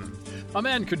Jordan. A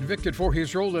man convicted for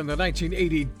his role in the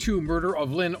 1982 murder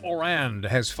of Lynn Orand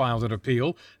has filed an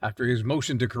appeal after his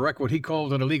motion to correct what he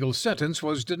called an illegal sentence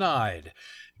was denied.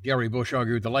 Gary Bush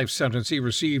argued the life sentence he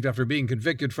received after being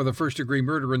convicted for the first-degree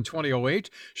murder in 2008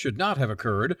 should not have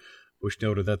occurred. Bush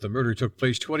noted that the murder took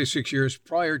place 26 years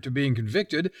prior to being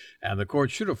convicted, and the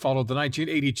court should have followed the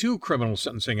 1982 Criminal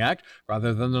Sentencing Act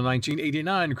rather than the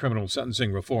 1989 Criminal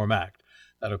Sentencing Reform Act.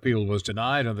 That appeal was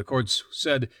denied, and the courts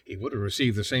said he would have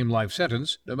received the same life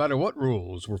sentence no matter what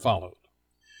rules were followed.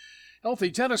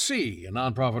 Healthy Tennessee, a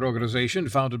nonprofit organization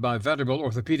founded by Vanderbilt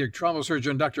orthopedic trauma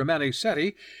surgeon Dr. Manny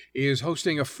Setti, is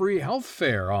hosting a free health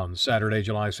fair on Saturday,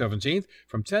 July 17th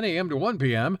from 10 a.m. to 1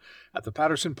 p.m. at the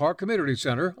Patterson Park Community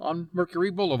Center on Mercury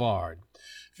Boulevard.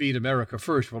 Feed America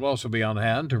First will also be on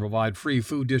hand to provide free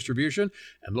food distribution,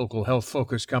 and local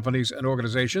health-focused companies and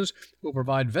organizations will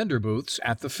provide vendor booths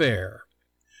at the fair.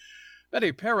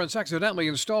 Many parents accidentally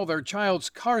install their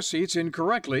child's car seats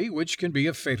incorrectly, which can be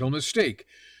a fatal mistake.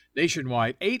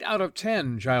 Nationwide, 8 out of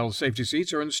 10 child safety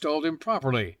seats are installed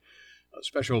improperly. A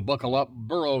special buckle-up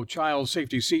Burrow child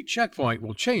safety seat checkpoint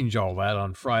will change all that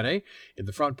on Friday in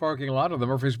the front parking lot of the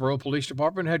Murfreesboro Police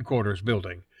Department headquarters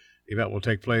building. The event will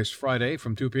take place Friday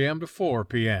from 2 p.m. to 4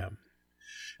 p.m.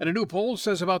 And a new poll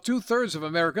says about 2/3 of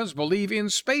Americans believe in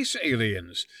space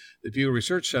aliens. The Pew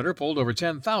Research Center polled over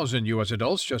 10,000 U.S.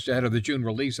 adults just ahead of the June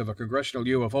release of a congressional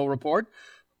UFO report.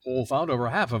 The poll found over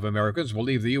half of Americans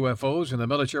believe the UFOs in the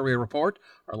military report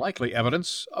are likely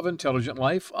evidence of intelligent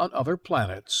life on other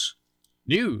planets.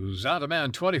 News on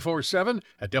demand 24/7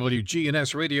 at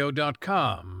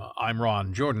WGNSradio.com. I'm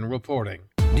Ron Jordan reporting.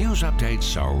 News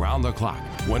updates around the clock,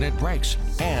 when it breaks,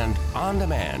 and on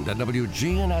demand at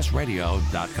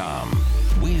WGNSradio.com.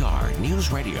 We are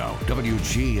News Radio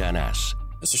WGNS.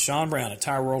 This is Sean Brown at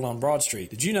Tire World on Broad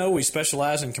Street. Did you know we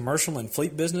specialize in commercial and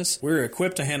fleet business? We're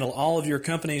equipped to handle all of your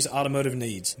company's automotive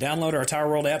needs. Download our Tire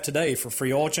World app today for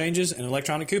free oil changes and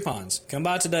electronic coupons. Come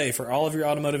by today for all of your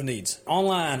automotive needs.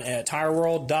 Online at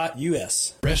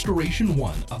tireworld.us. Restoration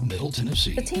One of Middle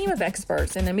Tennessee. A team of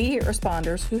experts and immediate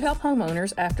responders who help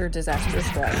homeowners after disaster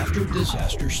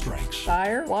strikes.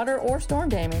 Fire, water, or storm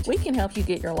damage, we can help you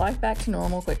get your life back to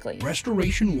normal quickly.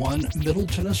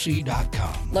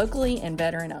 RestorationOneMiddleTennessee.com. Locally and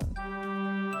veteran owned.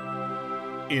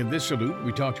 In this salute,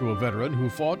 we talked to a veteran who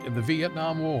fought in the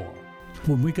Vietnam War.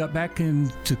 When we got back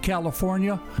into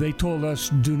California, they told us,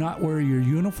 do not wear your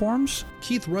uniforms.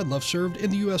 Keith Rudloff served in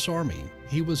the U.S. Army.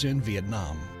 He was in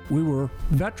Vietnam. We were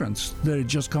veterans that had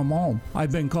just come home.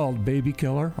 I've been called baby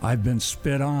killer. I've been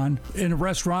spit on. In a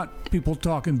restaurant, people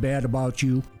talking bad about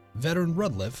you. Veteran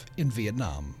Rudloff in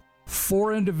Vietnam.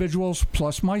 4 individuals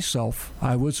plus myself.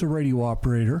 I was a radio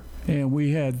operator, and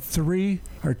we had 3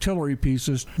 artillery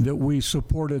pieces that we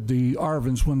supported the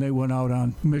ARVNs when they went out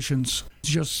on missions.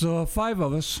 Just 5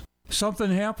 of us.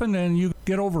 Something happened and you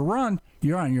get overrun,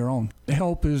 you're on your own.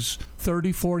 Help is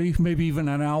 30, 40, maybe even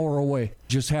an hour away.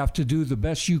 Just have to do the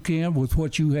best you can with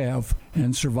what you have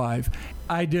and survive.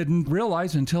 I didn't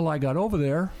realize until I got over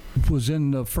there, was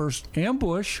in the first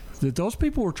ambush, that those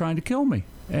people were trying to kill me.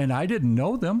 And I didn't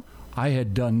know them. I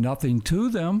had done nothing to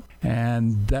them,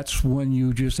 and that's when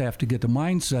you just have to get the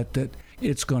mindset that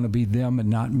it's going to be them and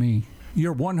not me.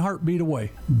 you're one heartbeat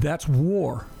away. That's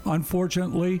war.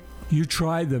 Unfortunately, you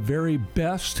try the very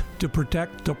best to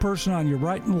protect the person on your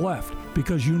right and left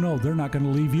because you know they're not going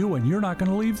to leave you and you're not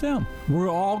going to leave them. We're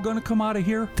all going to come out of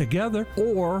here together,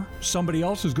 or somebody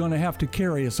else is going to have to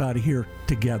carry us out of here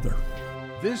together.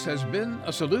 This has been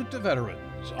a Salute to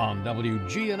Veterans on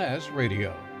WGNS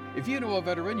Radio. If you know a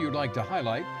veteran you'd like to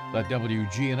highlight, let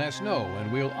WGNS know,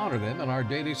 and we'll honor them in our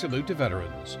daily Salute to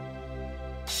Veterans.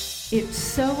 It's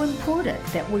so important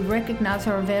that we recognize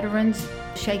our veterans,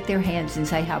 shake their hands, and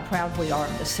say how proud we are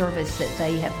of the service that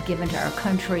they have given to our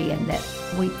country and that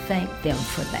we thank them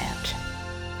for that.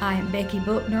 I am Becky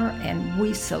Bookner, and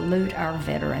we salute our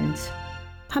veterans.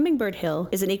 Hummingbird Hill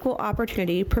is an equal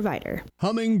opportunity provider.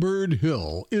 Hummingbird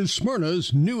Hill is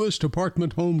Smyrna's newest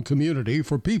apartment home community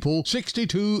for people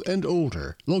 62 and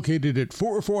older, located at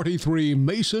 443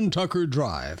 Mason Tucker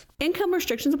Drive. Income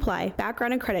restrictions apply.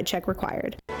 Background and credit check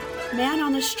required. Man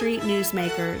on the Street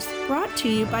Newsmakers, brought to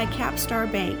you by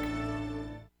Capstar Bank.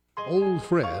 Old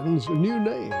friends, new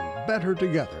name, better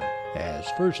together. As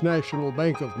First National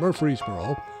Bank of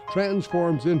Murfreesboro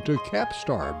transforms into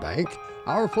Capstar Bank,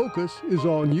 our focus is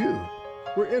on you.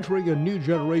 We're entering a new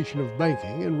generation of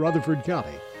banking in Rutherford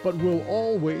County, but will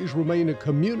always remain a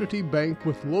community bank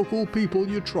with local people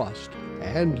you trust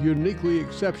and uniquely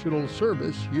exceptional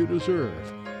service you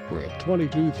deserve. We're at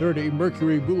 2230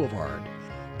 Mercury Boulevard.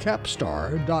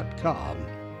 Capstar.com.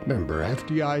 Member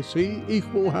FDIC,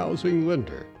 Equal Housing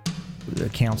Lender. The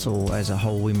council as a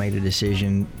whole, we made a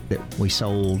decision that we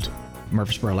sold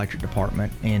Murfreesboro Electric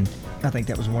Department, and I think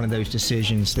that was one of those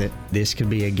decisions that this could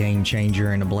be a game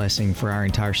changer and a blessing for our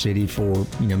entire city for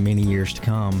many years to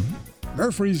come.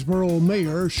 Murfreesboro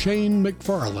Mayor Shane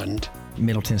McFarland.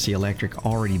 Middle Tennessee Electric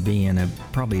already being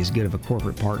probably as good of a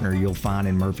corporate partner you'll find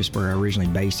in Murfreesboro.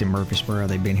 Originally based in Murfreesboro,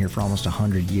 they've been here for almost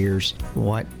 100 years.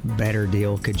 What better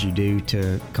deal could you do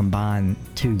to combine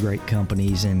two great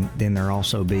companies, and then there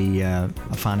also be a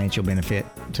financial benefit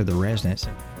to the residents?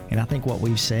 And I think what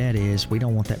we've said is we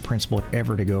don't want that principle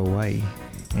ever to go away.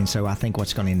 And so I think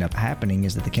what's going to end up happening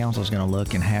is that the council is going to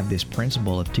look and have this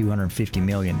principle of $250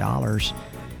 million.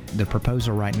 The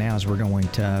proposal right now is we're going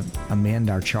to amend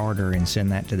our charter and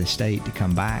send that to the state to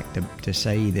come back to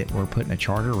say that we're putting a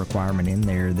charter requirement in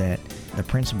there that the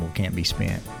principal can't be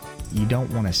spent. You don't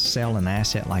want to sell an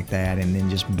asset like that and then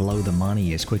just blow the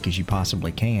money as quick as you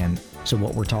possibly can. So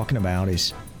what we're talking about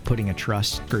is putting a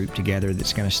trust group together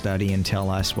that's going to study and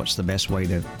tell us what's the best way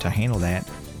to handle that.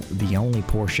 The only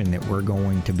portion that we're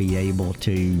going to be able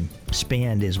to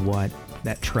spend is what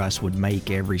that trust would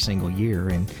make every single year,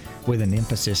 and with an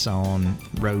emphasis on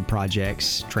road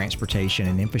projects, transportation,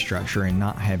 and infrastructure, and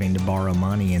not having to borrow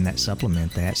money and that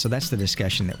supplement that. So that's the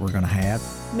discussion that we're going to have.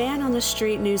 Man on the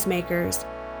Street Newsmakers,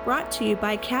 brought to you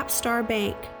by Capstar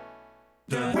Bank.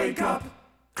 The Wake Up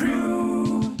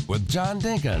Crew with John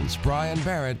Dinkins, Brian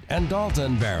Barrett, and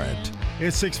Dalton Barrett.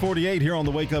 It's 6:48 here on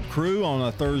the Wake Up Crew on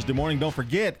a Thursday morning. Don't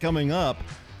forget, coming up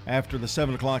after the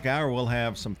 7 o'clock hour, we'll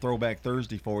have some Throwback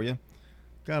Thursday for you.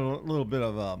 Got a little bit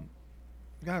of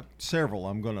got several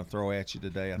I'm going to throw at you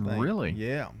today, I think. Really?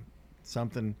 Yeah.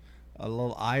 Something, a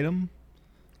little item,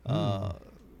 a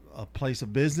place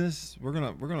of business. We're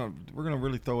gonna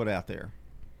really throw it out there.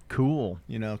 Cool.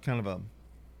 Kind of a,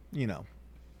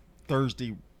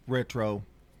 Thursday retro.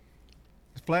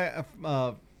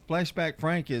 Flashback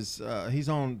Frank is he's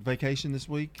on vacation this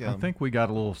week. I think we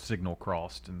got a little signal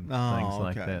crossed and things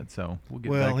like that. So we'll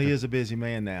get back he is a busy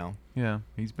man now. Yeah,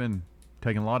 he's been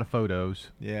taking a lot of photos.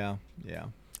 Yeah.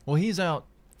 Well, he's out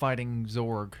fighting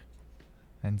Zorg,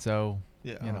 and so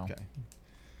okay.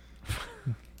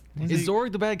 Is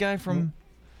Zorg the bad guy from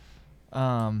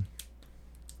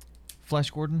Flash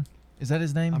Gordon? Is that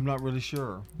his name? I'm not really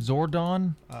sure.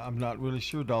 Zordon? I'm not really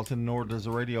sure, Dalton, nor does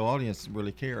the radio audience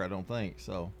really care, I don't think.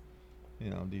 So, do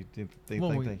you think they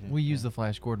we use the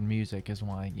Flash Gordon music is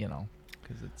why,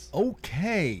 because it's...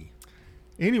 Okay.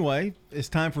 Anyway, it's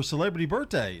time for celebrity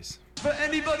birthdays. For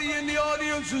anybody in the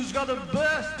audience who's got a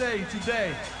birthday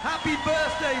today, happy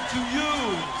birthday to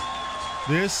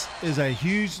you. This is a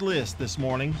huge list this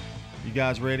morning. You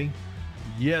guys ready?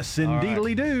 Yes,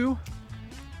 indeedly do.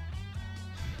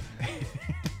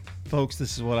 Folks,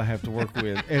 this is what I have to work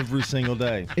with every single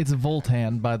day. It's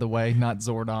Voltan, by the way, not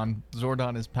Zordon.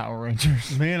 Zordon is Power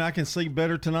Rangers. Man, I can sleep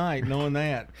better tonight knowing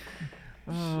that.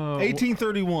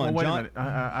 1831. Wait a minute.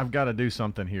 I've got to do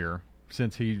something here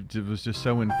since he was just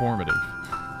so informative.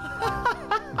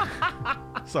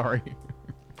 Sorry.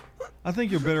 I think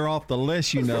you're better off the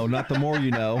less you know, not the more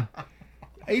you know.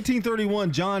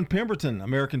 1831, John Pemberton,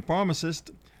 American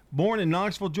pharmacist, born in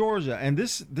Knoxville, Georgia, and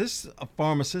this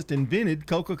pharmacist invented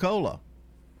Coca-Cola.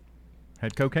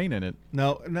 Had cocaine in it.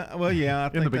 No, well, yeah. I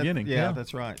think in the beginning. Yeah,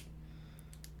 that's right.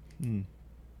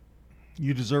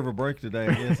 You deserve a break today,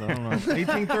 I guess. I don't know.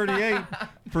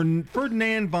 1838,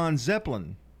 Ferdinand von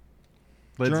Zeppelin.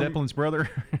 Led Zeppelin's brother?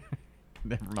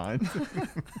 Never mind.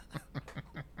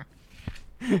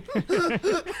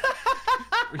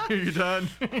 You done?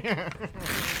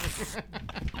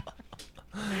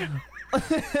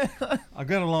 I've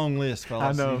got a long list,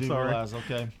 fellas. I know, you do sorry. realize,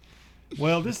 okay.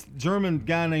 Well, this German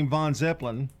guy named von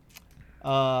Zeppelin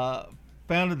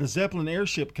founded the Zeppelin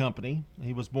Airship Company.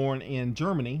 He was born in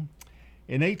Germany.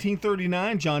 In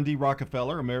 1839, John D.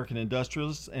 Rockefeller, American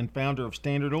industrialist and founder of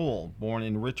Standard Oil, born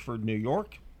in Richford, New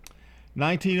York.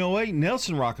 1908,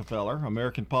 Nelson Rockefeller,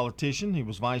 American politician. He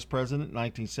was vice president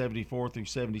 1974 through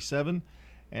 77.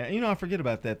 And, I forget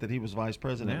about that he was vice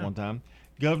president at one time.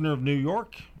 Governor of New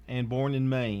York and born in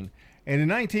Maine. And in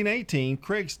 1918,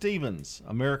 Craig Stevens,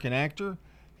 American actor.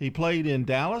 He played in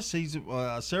Dallas. He's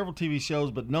several TV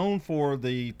shows, but known for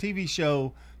the TV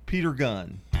show Peter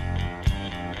Gunn.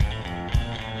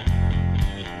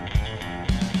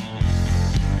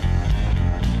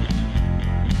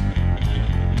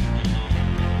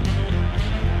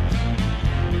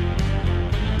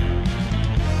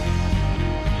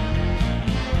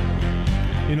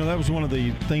 That was one of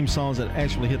the theme songs that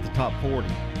actually hit the top 40.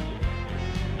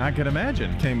 I could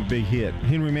imagine. Became a big hit.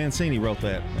 Henry Mancini wrote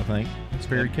that, I think. It's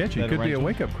very catchy. Could be a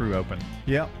Wake Up Crew open.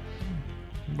 Yep.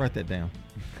 Write that down.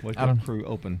 Wake Up Crew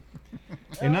open.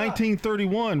 In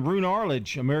 1931, Roone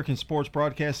Arledge, American sports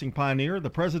broadcasting pioneer, the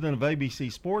president of ABC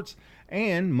Sports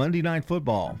and Monday Night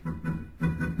Football.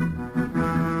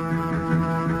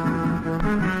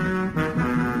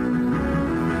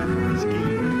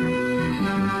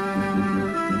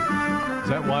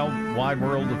 That Wide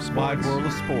World of Sports? Wide World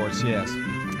of Sports, yes.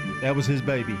 That was his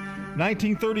baby.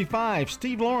 1935,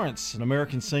 Steve Lawrence, an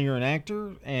American singer and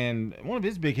actor, and one of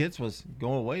his big hits was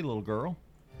Go Away, Little Girl.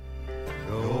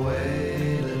 Go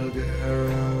away, little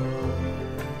girl.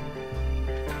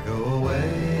 Go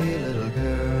away, little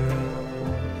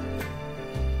girl.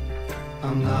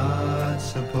 I'm not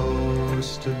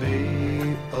supposed to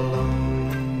be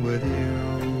alone with you.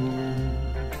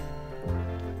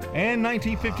 And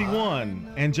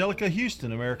 1951, Angelica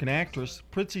Houston, American actress,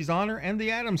 Prizzi's Honor, and the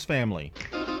Addams Family.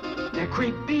 They're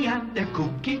creepy and they're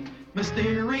kooky,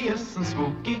 mysterious and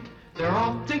spooky. They're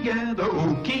all together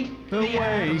ooky. The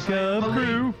Wake Up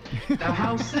Crew. Their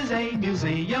house is a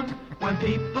museum. When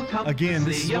people come Again, to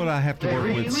this see is what I have to they work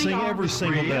with. really Sing are every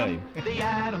single day. The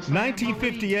Addams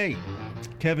 1958,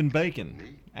 Kevin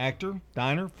Bacon, actor,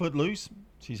 diner, Footloose.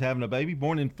 She's having a baby,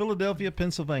 born in Philadelphia,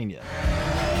 Pennsylvania.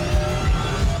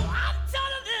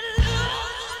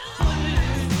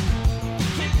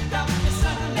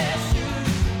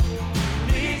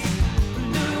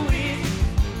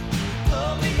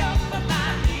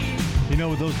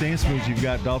 With those dance moves you've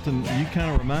got, Dalton, you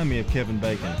kind of remind me of Kevin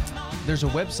Bacon. There's a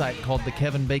website called the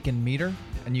Kevin Bacon Meter,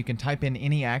 and you can type in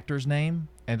any actor's name,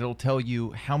 and it'll tell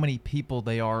you how many people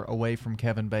they are away from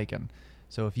Kevin Bacon.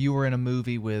 So if you were in a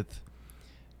movie with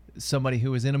somebody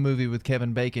who was in a movie with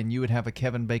Kevin Bacon, you would have a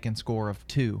Kevin Bacon score of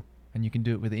 2, and you can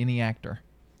do it with any actor.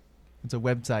 It's a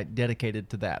website dedicated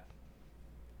to that.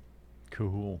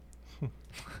 Cool.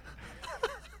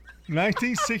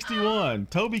 1961,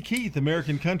 Toby Keith,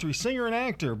 American country singer and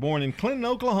actor, born in Clinton,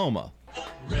 Oklahoma.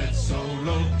 Red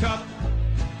Solo Cup,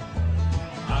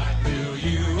 I fill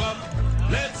you up.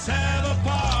 Let's have a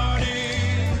party.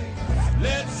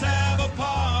 Let's have a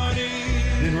party.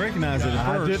 Didn't recognize it at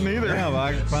first. I didn't either. Yeah, but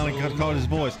I finally caught his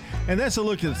voice. And that's a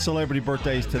look at celebrity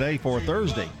birthdays today for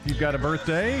Thursday. You've got a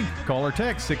birthday? Call or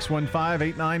text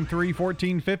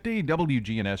 615-893-1450,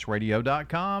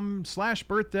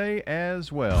 WGNSradio.com/birthday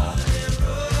as well.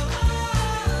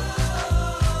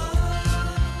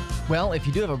 Well, if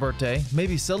you do have a birthday,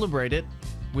 maybe celebrate it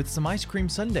with some ice cream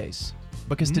sundaes,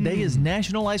 because today is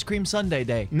National Ice Cream Sundae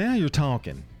Day. Now you're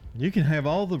talking. You can have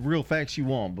all the real facts you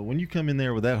want, but when you come in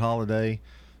there with that holiday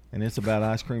and it's about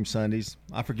ice cream sundaes,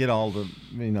 I forget all the,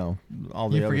 all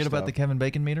the You other forget stuff. about the Kevin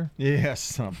Bacon meter?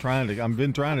 Yes, I've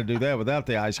been trying to do that without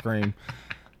the ice cream.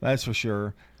 That's for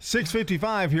sure.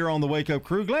 6:55 here on the Wake Up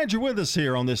Crew. Glad you're with us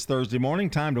here on this Thursday morning.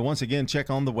 Time to once again check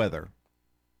on the weather.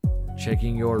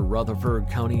 Checking your Rutherford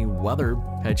County weather.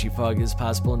 Patchy fog is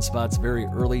possible in spots very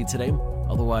early today.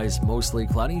 Otherwise, mostly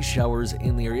cloudy, showers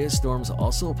in the area. Storms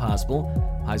also possible.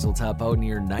 Highs will top out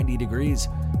near 90 degrees.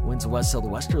 Winds west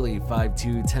southwesterly 5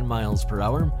 to 10 miles per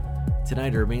hour.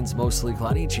 Tonight it remains mostly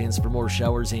cloudy. Chance for more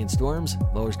showers and storms.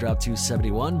 Lows drop to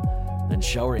 71. Then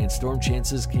shower and storm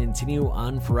chances continue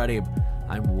on Friday.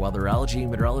 I'm weatherology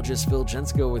meteorologist Phil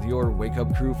Jensko with your Wake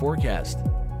Up Crew forecast.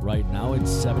 Right now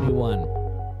it's 71.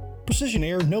 Precision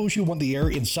Air knows you want the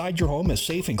air inside your home as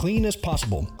safe and clean as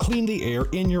possible. Clean the air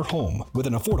in your home with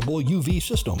an affordable UV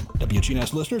system.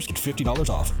 WGNS listeners get $50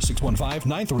 off.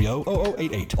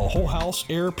 615-930-0088. A whole house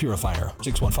air purifier.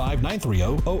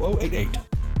 615-930-0088.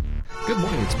 Good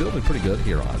morning. It's building pretty good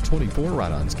here on 24,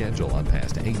 right on schedule on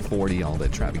past 840. All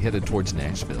that traffic headed towards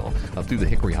Nashville up through the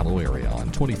Hickory Hollow area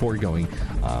on 24 going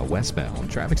westbound.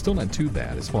 Traffic still not too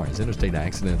bad as far as interstate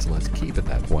accidents. Let's keep it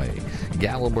that way.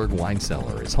 Gatlinburg Wine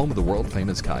Cellar is home of the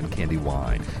world-famous cotton candy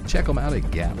wine. Check them out at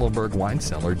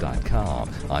GatlinburgWineCellar.com.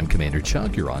 I'm Commander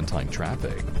Chuck. You're on-time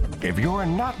traffic. If you're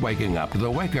not waking up to the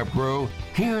Wake Up Crew,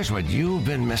 here's what you've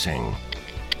been missing.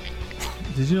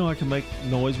 Did you know I can make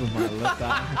noise with my left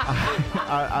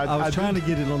eye? I was trying to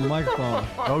get it on the microphone.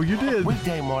 Oh, you did.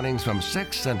 Weekday mornings from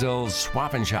 6 until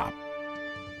Swap and Shop.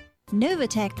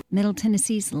 Novatech, Middle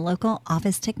Tennessee's local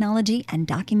office technology and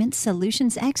document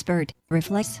solutions expert,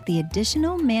 reflects the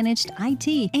additional managed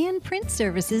IT and print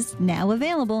services now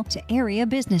available to area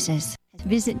businesses.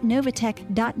 Visit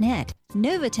Novatech.net.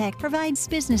 Novatech provides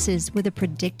businesses with a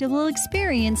predictable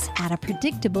experience at a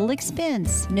predictable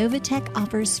expense. Novatech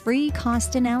offers free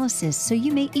cost analysis so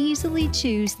you may easily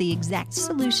choose the exact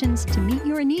solutions to meet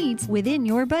your needs within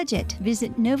your budget.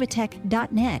 Visit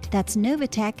Novatech.net. That's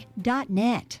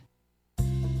Novatech.net.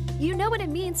 You know what it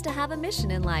means to have a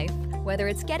mission in life. Whether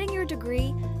it's getting your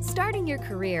degree, starting your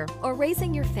career, or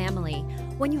raising your family,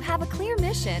 when you have a clear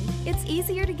mission, it's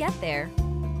easier to get there.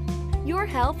 Your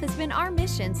health has been our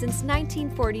mission since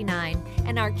 1949,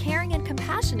 and our caring and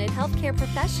compassionate healthcare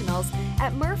professionals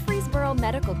at Murfreesboro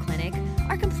Medical Clinic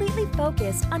are completely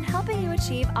focused on helping you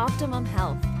achieve optimum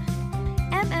health.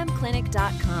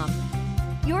 mmclinic.com.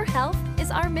 Your health is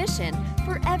our mission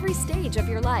for every stage of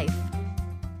your life.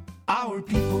 Our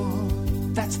people,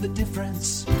 that's the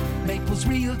difference. Maples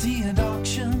Realty and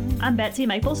Auction. I'm Betsy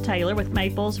Maples Taylor with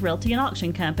Maples Realty and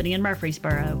Auction Company in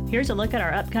Murfreesboro. Here's a look at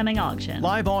our upcoming auction.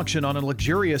 Live auction on a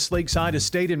luxurious lakeside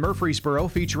estate in Murfreesboro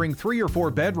featuring 3 or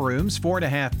 4 bedrooms,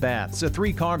 4.5 baths, a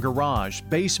 3-car garage,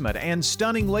 basement, and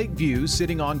stunning lake views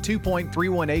sitting on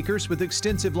 2.31 acres with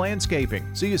extensive landscaping.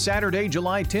 See you Saturday,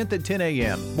 July 10th at 10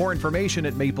 a.m. More information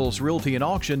at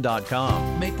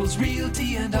maplesrealtyandauction.com. Maples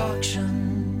Realty and Auction.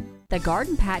 The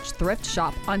Garden Patch Thrift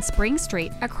Shop on Spring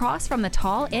Street, across from the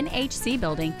tall NHC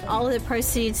building. All of the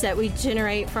proceeds that we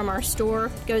generate from our store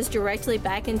goes directly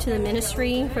back into the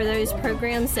ministry for those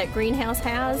programs that Greenhouse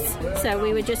has. So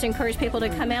we would just encourage people to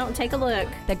come out and take a look.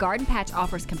 The Garden Patch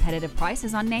offers competitive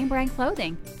prices on name brand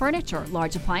clothing, furniture,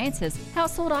 large appliances,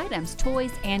 household items,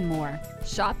 toys, and more.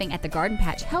 Shopping at the Garden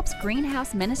Patch helps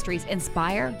Greenhouse Ministries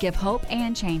inspire, give hope,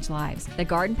 and change lives. The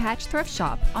Garden Patch Thrift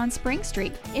Shop on Spring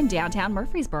Street in downtown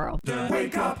Murfreesboro. The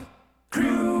Wake Up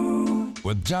Crew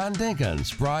with John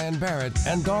Dinkins, Brian Barrett,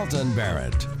 and Dalton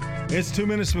Barrett. It's 2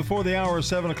 minutes before the hour of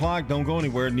 7 o'clock. Don't go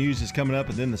anywhere. News is coming up,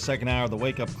 and then the second hour of the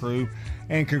Wake Up Crew.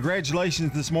 And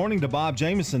congratulations this morning to Bob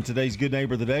Jameson, today's Good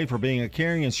Neighbor of the Day, for being a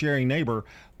caring and sharing neighbor.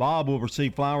 Bob will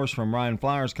receive flowers from Ryan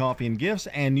Flowers Coffee and Gifts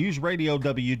and News Radio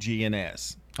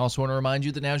WGNS. Also want to remind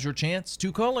you that now's your chance to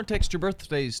call or text your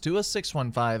birthdays to us.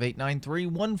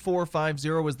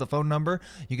 615-893-1450 is the phone number.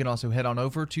 You can also head on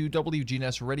over to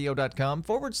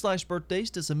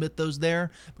WGNSradio.com/birthdays to submit those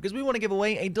there, because we want to give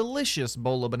away a delicious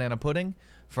bowl of banana pudding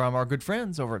from our good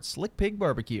friends over at Slick Pig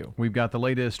Barbecue. We've got the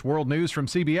latest world news from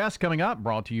CBS coming up,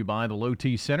 brought to you by the Low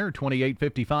T Center,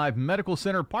 2855 Medical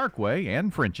Center Parkway,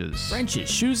 and French's. French's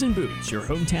Shoes and Boots, your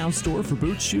hometown store for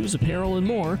boots, shoes, apparel, and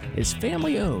more, is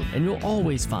family owned, and you'll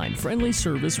always find friendly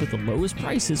service with the lowest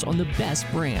prices on the best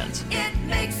brands. It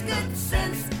makes good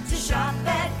sense to shop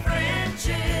at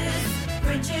French's.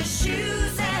 French's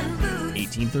Shoes and Boots.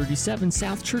 1837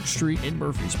 South Church Street in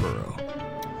Murfreesboro.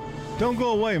 Don't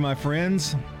go away, my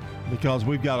friends, because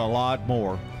we've got a lot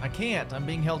more. I can't. I'm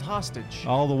being held hostage.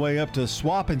 All the way up to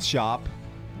Swap and Shop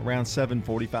around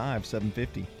 7:45,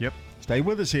 7:50. Yep. Stay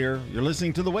with us here. You're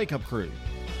listening to the Wake Up Crew.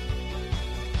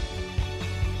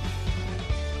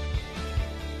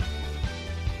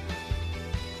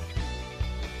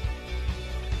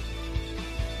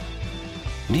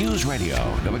 News Radio,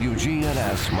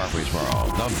 WGNS Murfreesboro,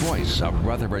 the voice of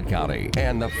Rutherford County,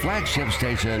 and the flagship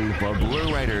station for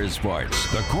Blue Raiders sports.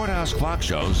 The Courthouse Clock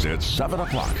shows it's 7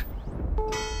 o'clock.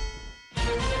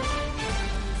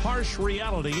 Harsh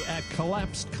reality at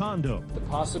collapsed condo. The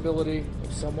possibility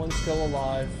of someone still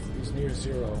alive is near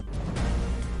zero.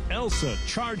 Elsa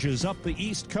charges up the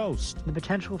East Coast. The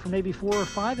potential for maybe 4 or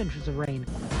 5 inches of rain.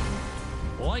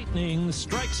 Lightning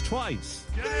strikes twice.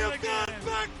 They have gone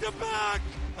back to back.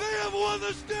 They have won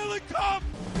the Stanley Cup.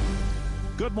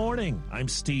 Good morning. I'm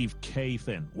Steve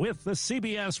Kathan with the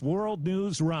CBS World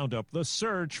News Roundup. The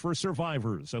search for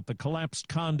survivors at the collapsed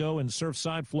condo in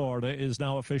Surfside, Florida is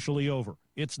now officially over.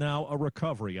 It's now a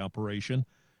recovery operation.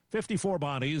 54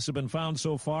 bodies have been found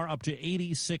so far. Up to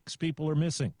 86 people are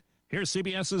missing. Here's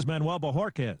CBS's Manuel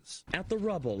Bojorquez. At the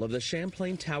rubble of the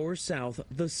Champlain Tower South,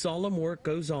 the solemn work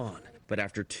goes on. But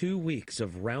after 2 weeks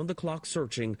of round-the-clock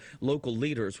searching, local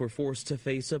leaders were forced to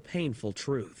face a painful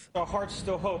truth. Our hearts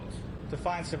still hoped to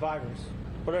find survivors,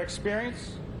 but our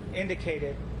experience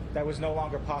indicated that was no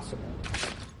longer possible.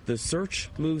 The search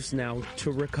moves now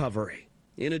to recovery.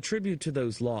 In a tribute to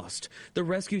those lost, the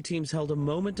rescue teams held a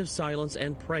moment of silence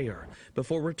and prayer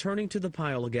before returning to the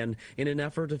pile again in an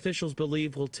effort officials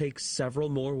believe will take several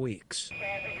more weeks.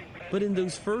 But in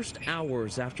those first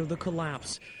hours after the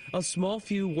collapse, a small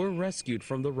few were rescued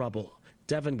from the rubble.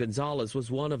 Devin Gonzalez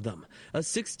was one of them, a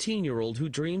 16-year-old who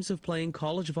dreams of playing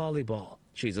college volleyball.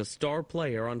 She's a star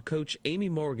player on Coach Amy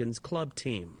Morgan's club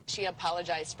team. She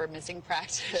apologized for missing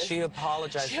practice. She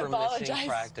apologized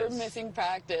for missing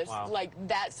practice. Wow. Like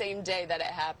that same day that it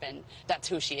happened. That's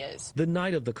who she is. The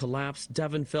night of the collapse,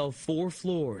 Devin fell 4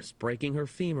 floors, breaking her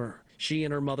femur. She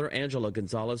and her mother, Angela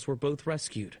Gonzalez, were both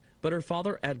rescued, but her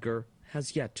father, Edgar,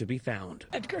 has yet to be found.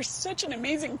 Edgar's such an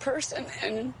amazing person,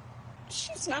 and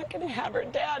she's not going to have her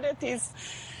dad at these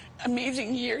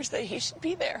amazing years that he should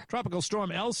be there. Tropical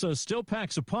storm Elsa still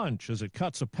packs a punch as it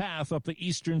cuts a path up the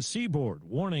eastern seaboard.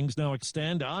 Warnings now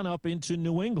extend on up into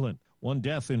New England. One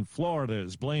death in Florida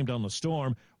is blamed on the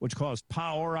storm, which caused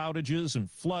power outages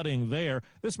and flooding there.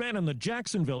 This man in the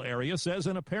Jacksonville area says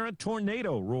an apparent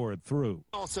tornado roared through.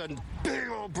 All of a sudden, big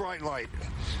old bright light.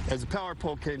 As the power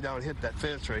pole came down and hit that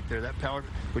fence right there, that power,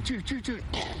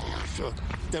 so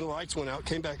then the lights went out,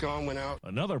 came back on, went out.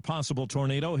 Another possible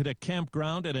tornado hit a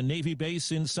campground at a Navy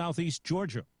base in southeast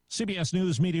Georgia. CBS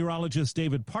News meteorologist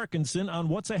David Parkinson on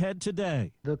what's ahead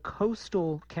today. The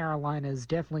coastal Carolinas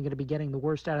definitely going to be getting the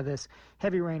worst out of this.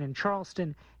 Heavy rain in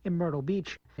Charleston, in Myrtle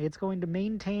Beach. It's going to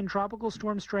maintain tropical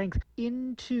storm strength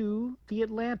into the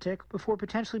Atlantic before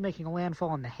potentially making a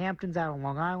landfall in the Hamptons out on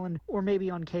Long Island or maybe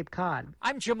on Cape Cod.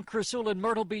 I'm Jim Crusul in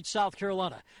Myrtle Beach, South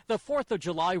Carolina. The 4th of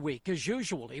July week is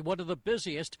usually one of the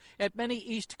busiest at many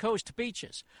East Coast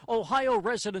beaches. Ohio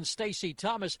resident Stacy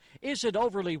Thomas isn't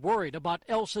overly worried about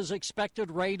Elsa's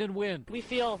expected rain and wind. We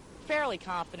feel fairly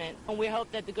confident, and we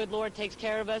hope that the good Lord takes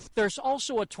care of us. There's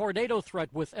also a tornado threat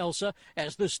with Elsa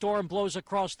as the storm blows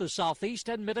across the southeast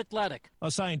and mid-Atlantic. A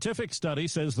scientific study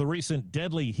says the recent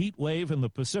deadly heat wave in the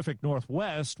Pacific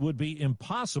Northwest would be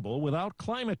impossible without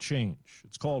climate change.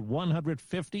 It's called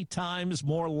 150 times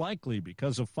more likely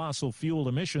because of fossil fuel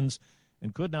emissions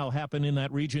and could now happen in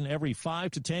that region every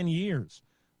 5 to 10 years.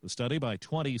 The study by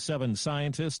 27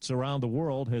 scientists around the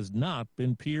world has not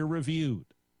been peer-reviewed.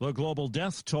 The global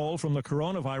death toll from the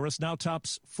coronavirus now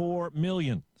tops 4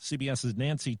 million. CBS's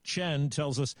Nancy Chen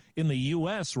tells us in the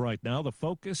U.S. right now, the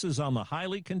focus is on the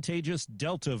highly contagious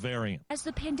Delta variant. As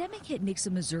the pandemic hit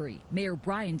Nixa, Missouri, Mayor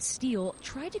Brian Steele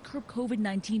tried to curb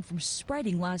COVID-19 from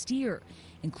spreading last year,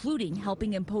 including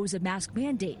helping impose a mask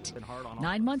mandate.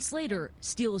 9 months later,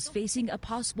 Steele is facing a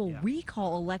possible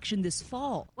recall election this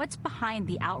fall. What's behind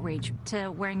the outrage to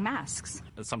wearing masks?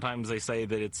 Sometimes they say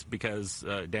that it's because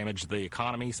it damaged the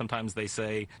economy. Sometimes they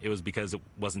say it was because it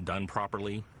wasn't done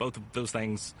properly. Both of those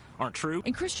things aren't true.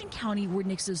 In Christian County, where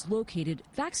Nixa is located,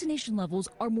 vaccination levels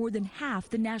are more than half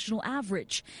the national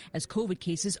average as COVID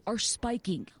cases are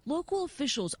spiking. Local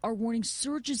officials are warning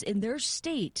surges in their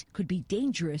state could be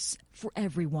dangerous for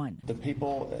everyone. The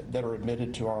people that are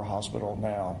admitted to our hospital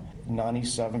now,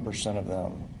 97% of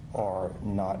them are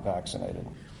not vaccinated.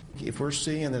 If we're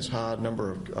seeing this high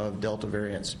number of Delta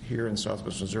variants here in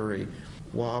Southwest Missouri,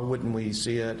 why wouldn't we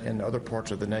see it in other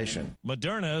parts of the nation?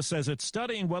 Moderna says it's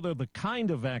studying whether the kind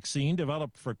of vaccine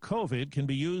developed for COVID can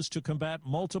be used to combat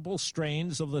multiple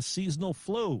strains of the seasonal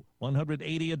flu.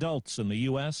 180 adults in the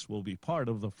U.S. will be part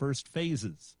of the first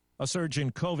phases. A surge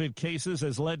in COVID cases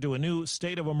has led to a new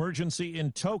state of emergency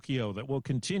in Tokyo that will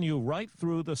continue right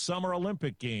through the Summer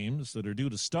Olympic Games that are due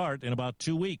to start in about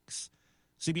 2 weeks.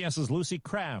 CBS's Lucy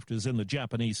Kraft is in the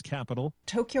Japanese capital.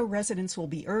 Tokyo residents will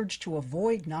be urged to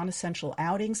avoid non-essential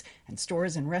outings, and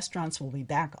stores and restaurants will be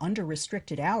back under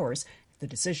restricted hours. The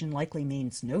decision likely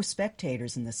means no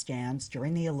spectators in the stands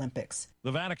during the Olympics.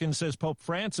 The Vatican says Pope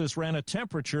Francis ran a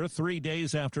temperature 3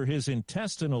 days after his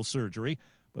intestinal surgery,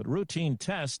 but routine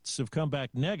tests have come back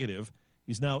negative.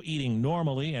 He's now eating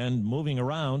normally and moving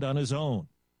around on his own.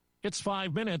 It's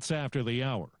 5 minutes after the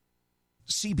hour.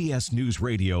 CBS News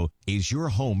Radio is your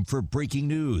home for breaking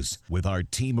news. With our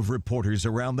team of reporters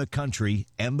around the country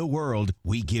and the world,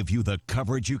 we give you the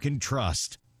coverage you can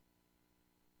trust.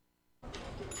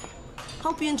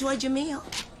 Hope you enjoyed your meal.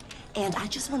 And I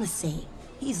just want to say,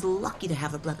 he's lucky to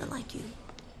have a brother like you.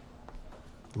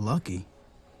 Lucky?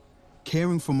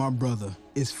 Caring for my brother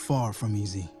is far from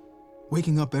easy.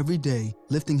 Waking up every day,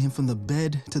 lifting him from the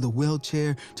bed to the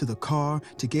wheelchair to the car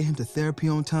to get him to therapy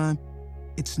on time,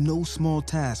 it's no small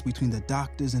task between the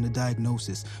doctors and the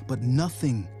diagnosis, but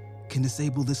nothing can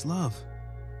disable this love.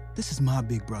 This is my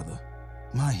big brother,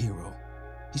 my hero.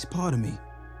 He's part of me,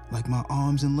 like my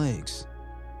arms and legs,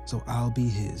 so I'll be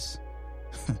his.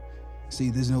 See,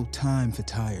 there's no time for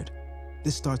tired.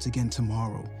 This starts again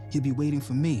tomorrow. He'll be waiting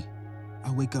for me.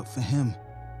 I wake up for him.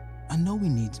 I know he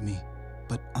needs me,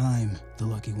 but I'm the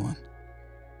lucky one,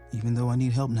 even though I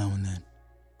need help now and then.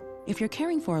 If you're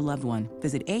caring for a loved one,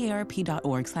 visit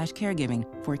aarp.org/caregiving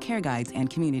for care guides and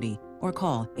community, or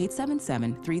call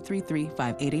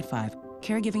 877-333-5885.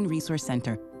 Caregiving Resource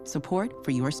Center. Support for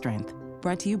your strength.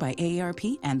 Brought to you by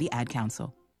AARP and the Ad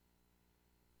Council.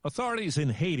 Authorities in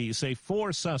Haiti say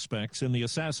 4 suspects in the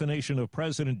assassination of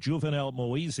President Jovenel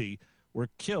Moïse were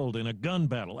killed in a gun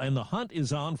battle, and the hunt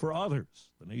is on for others.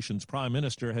 The nation's prime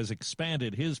minister has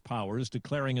expanded his powers,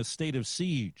 declaring a state of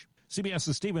siege.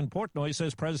 CBS's Stephen Portnoy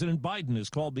says President Biden has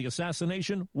called the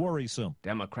assassination worrisome.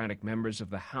 Democratic members of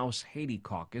the House Haiti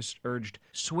Caucus urged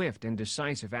swift and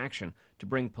decisive action to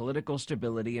bring political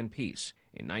stability and peace.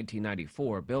 In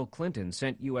 1994, Bill Clinton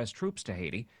sent U.S. troops to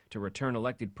Haiti to return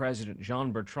elected President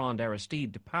Jean-Bertrand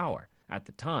Aristide to power. At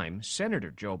the time,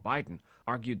 Senator Joe Biden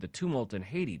argued the tumult in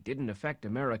Haiti didn't affect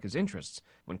America's interests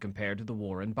when compared to the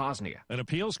war in Bosnia. An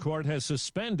appeals court has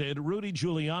suspended Rudy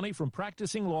Giuliani from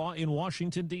practicing law in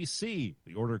Washington, D.C.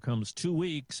 The order comes 2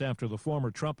 weeks after the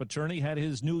former Trump attorney had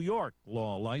his New York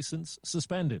law license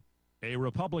suspended. A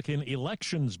Republican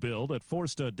elections bill that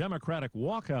forced a Democratic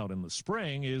walkout in the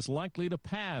spring is likely to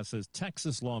pass as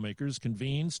Texas lawmakers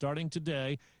convene starting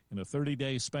today in a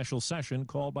 30-day special session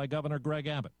called by Governor Greg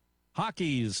Abbott.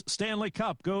 Hockey's Stanley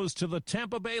Cup goes to the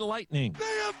Tampa Bay Lightning.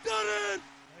 They have done it!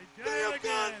 They have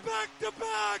gone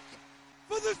back-to-back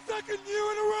for the second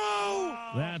year in a row!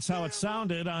 That's how it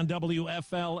sounded on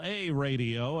WFLA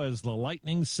radio as the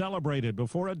Lightning celebrated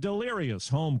before a delirious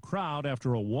home crowd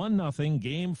after a 1-0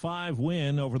 Game 5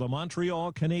 win over the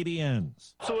Montreal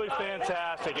Canadiens. Absolutely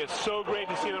fantastic. It's so great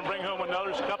to see them bring home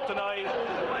another cup tonight.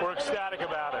 We're ecstatic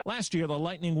about it. Last year, the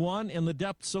Lightning won in the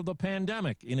depths of the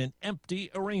pandemic in an empty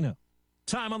arena.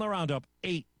 Time on the roundup,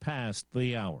 8 past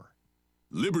the hour.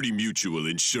 Liberty Mutual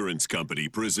Insurance Company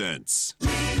presents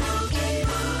And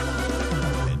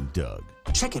Doug.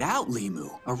 Check it out, Limu,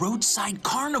 a roadside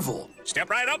carnival. Step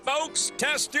right up, folks.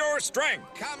 Test your strength.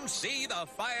 Come see the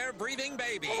fire-breathing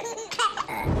baby.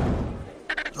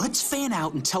 Let's fan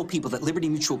out and tell people that Liberty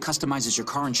Mutual customizes your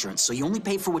car insurance so you only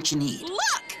pay for what you need.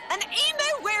 Look, an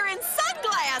emu wearing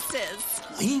sunglasses.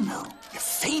 Limu, you're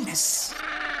famous.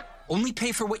 Only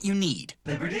pay for what you need.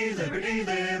 Liberty, liberty,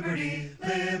 liberty,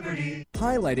 liberty.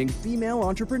 Highlighting female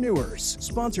entrepreneurs.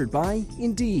 Sponsored by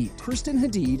Indeed. Kristen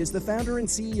Hadid is the founder and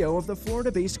CEO of the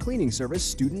Florida-based cleaning service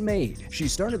Student Made. She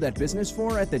started that business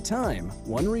for, at the time,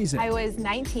 one reason. I was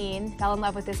 19, fell in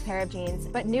love with this pair of jeans,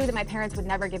 but knew that my parents would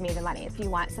never give me the money. If you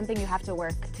want something, you have to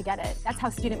work to get it. That's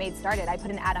how Student Made started. I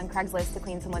put an ad on Craigslist to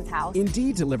clean someone's house.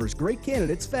 Indeed delivers great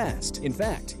candidates fast. In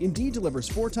fact, Indeed delivers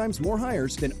 4 times more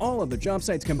hires than all of the job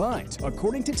sites combined,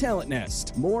 according to Talent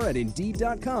Nest. More at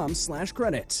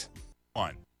Indeed.com/credit.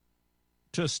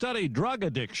 To study drug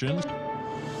addictions,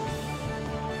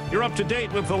 you're up to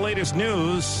date with the latest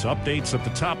news, updates at the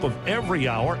top of every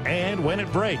hour and when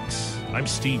it breaks. I'm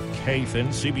Steve Kathan,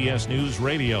 CBS News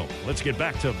Radio. Let's get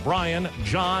back to Brian,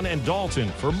 John, and Dalton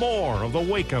for more of the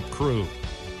Wake Up Crew.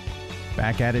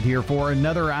 Back at it here for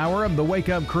another hour of the Wake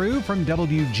Up Crew from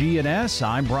WGNS.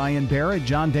 I'm Brian Barrett,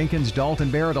 John Dinkins, Dalton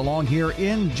Barrett along here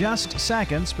in just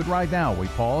seconds. But right now we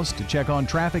pause to check on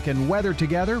traffic and weather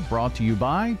together. Brought to you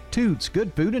by Toots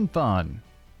Good Food and Fun.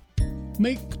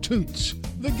 Make Toots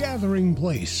the gathering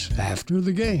place after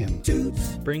the game.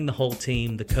 Toots. Bring the whole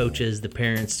team, the coaches, the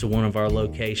parents to one of our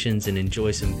locations and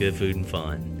enjoy some good food and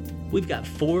fun. We've got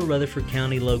 4 Rutherford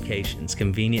County locations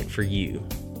convenient for you.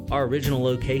 Our original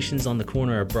location's on the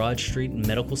corner of Broad Street and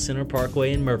Medical Center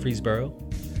Parkway in Murfreesboro.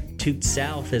 Toots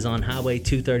South is on Highway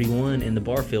 231 in the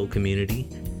Barfield community.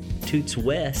 Toots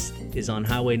West is on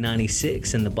Highway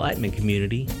 96 in the Blackman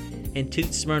community. And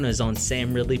Toots Smyrna is on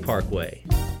Sam Ridley Parkway.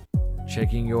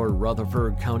 Checking your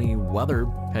Rutherford County weather.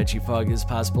 Patchy fog is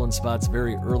possible in spots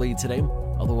very early today.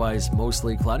 Otherwise,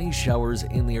 mostly cloudy, showers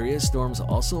in the area. Storms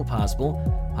also possible.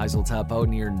 Highs will top out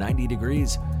near 90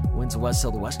 degrees. Winds west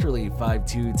southwesterly 5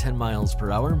 to 10 miles per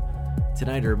hour.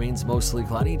 Tonight it remains mostly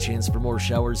cloudy. Chance for more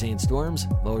showers and storms.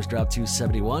 Lows drop to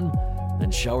 71.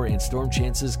 and shower and storm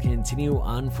chances continue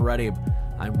on Friday.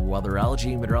 I'm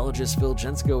weatherology meteorologist Phil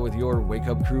Jensko with your Wake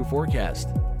Up Crew forecast.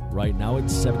 Right now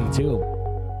it's 72.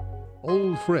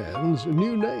 Old friends,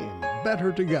 new name,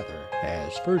 better together.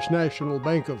 As First National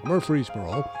Bank of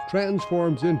Murfreesboro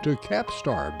transforms into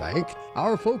Capstar Bank,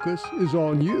 our focus is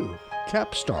on you.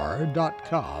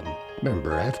 Capstar.com.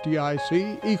 Member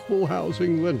FDIC, Equal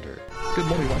Housing Lender. Good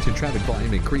morning. Watching traffic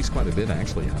volume increase quite a bit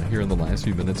actually here in the last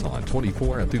few minutes on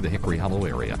 24 and through the Hickory Hollow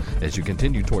area as you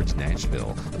continue towards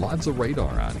Nashville. Lots of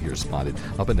radar out here spotted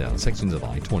up and down sections of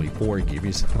I-24. Give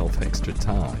yourself extra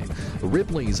time.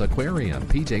 Ripley's Aquarium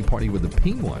PJ Party with the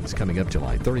Penguins coming up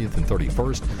July 30th and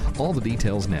 31st. All the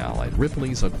details now at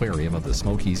Ripley's Aquarium of the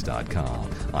Smokies.com.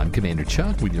 I'm Commander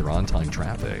Chuck with your on-time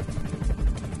traffic.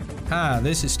 Hi,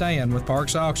 this is Stan with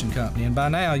Parks Auction Company, and by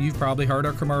now you've probably heard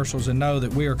our commercials and know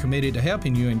that we are committed to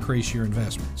helping you increase your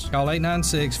investments. Call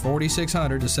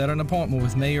 896-4600 to set an appointment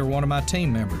with me or one of my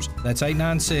team members. That's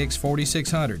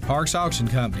 896-4600. Parks Auction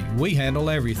Company. We handle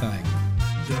everything.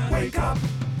 The Wake Up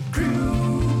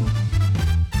Crew.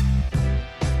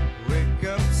 Wake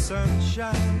up,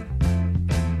 sunshine.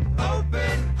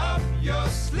 Open up your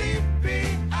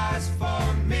sleepy eyes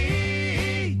for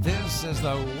me. This is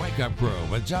the Wake Up Crew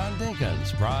with John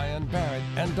Dinkins, Brian Barrett,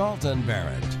 and Dalton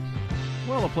Barrett.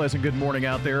 Well, a pleasant good morning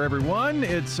out there, everyone.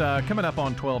 It's coming up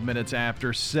on 12 minutes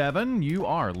after 7. You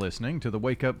are listening to the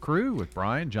Wake Up Crew with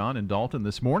Brian, John, and Dalton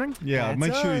this morning. Yeah, That's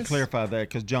make sure you us. clarify that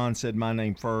because John said my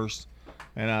name first,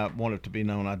 and I want it to be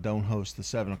known I don't host the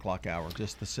 7 o'clock hour,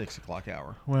 just the 6 o'clock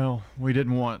hour. Well, we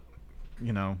didn't want,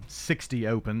 60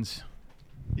 opens.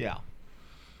 Yeah.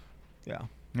 Yeah.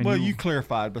 And well, you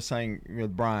clarified by saying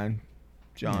with Brian,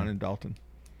 John, and Dalton.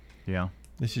 Yeah.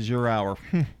 This is your hour.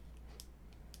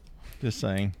 Just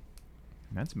saying.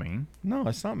 That's mean. No,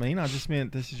 it's not mean. I just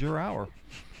meant this is your hour.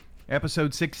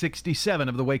 Episode 667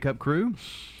 of the Wake Up Crew.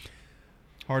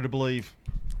 Hard to believe.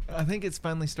 I think it's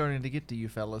finally starting to get to you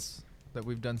fellas that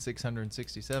we've done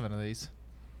 667 of these.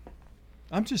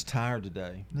 I'm just tired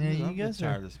today. Yeah, I'm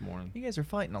tired this morning. You guys are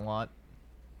fighting a lot.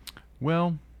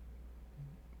 Well,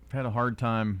 I've had a hard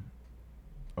time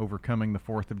overcoming the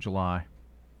 4th of July.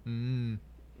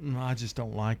 I just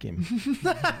don't like him.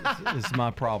 It's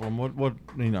my problem. What?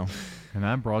 And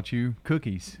I brought you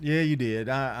cookies. Yeah, you did.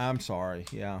 I'm sorry.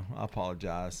 Yeah, I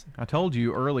apologize. I told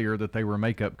you earlier that they were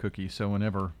makeup cookies, so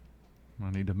whenever I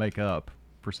need to make up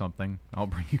for something, I'll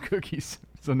bring you cookies.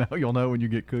 So now you'll know when you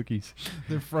get cookies.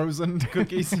 They're frozen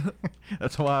cookies.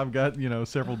 That's why I've got,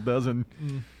 several dozen.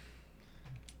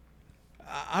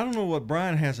 I don't know what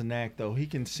Brian has a knack, though. He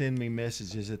can send me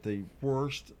messages at the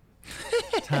worst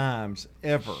times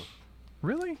ever.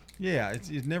 Really? Yeah,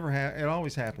 it never it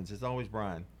always happens. It's always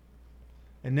Brian.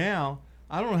 And now,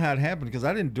 I don't know how it happened because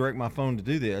I didn't direct my phone to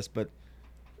do this, but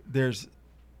there's,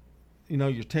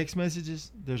 your text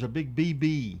messages, there's a big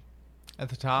BB. At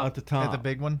the top? At the top. At the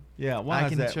big one? Yeah, why I is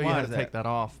can that? show you Why how is to take that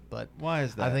off, but why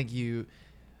is that? I think you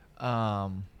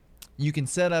can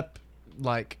set up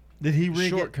Did he rig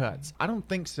shortcuts. I don't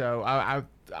think so. I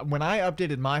when I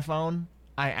updated my phone,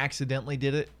 I accidentally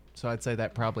did it, so I'd say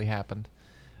that probably happened.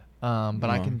 But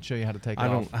I can show you how to take it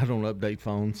off. I don't update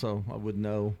phones, so I wouldn't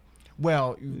know.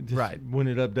 Well, right. When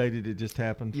it updated, it just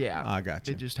happened? Yeah. I got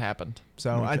you. It just happened.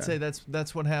 So Okay. I'd say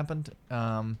that's what happened.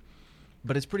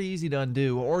 But it's pretty easy to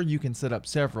undo, or you can set up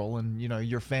several, and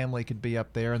your family could be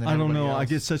up there. And then I don't know. everybody I else.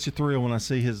 get such a thrill when I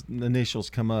see his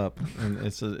initials come up, and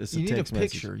it's a You need a text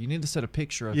picture. message. You need to set a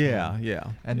picture of Yeah, him.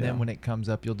 yeah, And yeah. then when it comes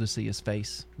up, you'll just see his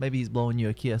face. Maybe he's blowing you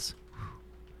a kiss.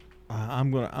 I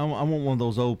want one of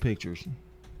those old pictures.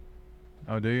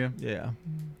 Oh, do you? Yeah.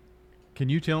 Can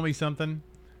you tell me something?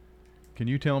 Can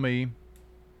you tell me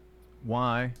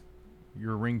why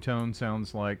your ringtone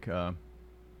sounds like the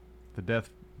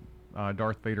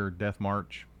Darth Vader Death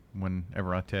March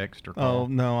whenever I text or call? Oh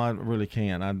no, I really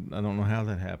can't. I don't know how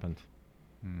that happened.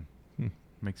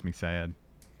 Makes me sad.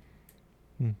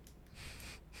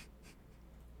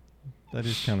 That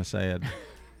is kind of sad.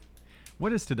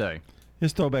 What is today?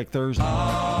 It's Throwback Thursday.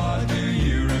 Do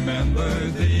you remember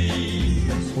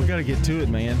these? We got to get to it,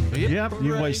 man. Yep.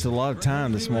 You wasted a lot of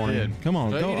time this morning. Come on,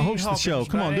 go host the show.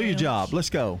 Come on, do your job. Let's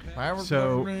go.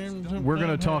 So we're going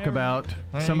to talk about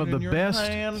some of the best.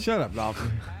 Shut up,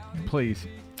 Dalton. Please.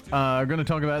 We're going to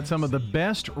talk about some of the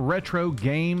best retro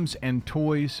games and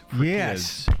toys for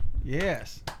kids.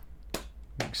 Yes.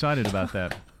 I'm excited about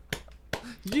that.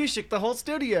 You shook the whole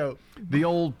studio. The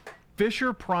old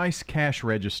Fisher-Price cash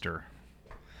register.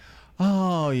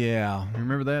 Oh yeah. You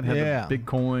remember that? Had the big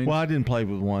coins. Well, I didn't play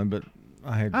with one, but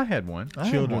I had one.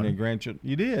 Children and grandchildren.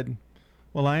 You did.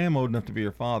 Well, I am old enough to be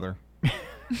your father.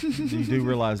 You do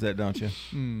realize that, don't you?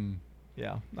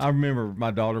 Yeah. I remember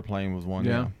my daughter playing with one.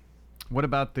 Yeah. What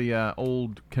about the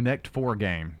old Connect 4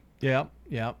 game? Yeah.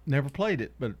 Never played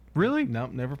it, but really? No,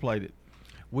 never played it.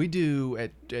 We do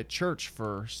at church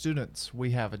for students.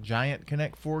 We have a giant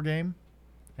Connect 4 game,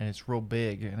 and it's real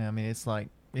big. And I mean,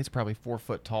 it's probably 4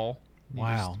 foot tall.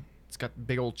 Wow. It's got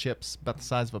big old chips about the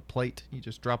size of a plate. You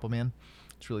just drop them in.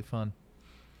 It's really fun.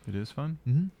 It is fun?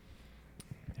 Mm-hmm.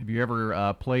 Have you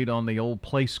ever played on the old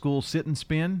Play School sit and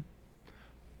spin?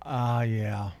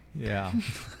 Yeah.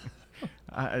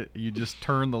 You just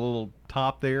turn the little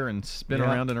top there and spin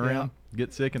around and around.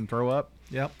 Get sick and throw up.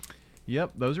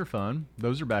 Yep, those are fun.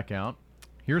 Those are back out.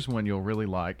 Here's one you'll really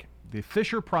like. The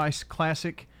Fisher-Price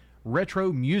Classic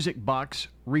Retro Music Box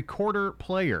Recorder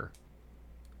Player.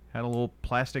 Had a little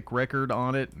plastic record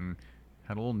on it and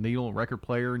had a little needle record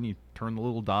player, and you turn the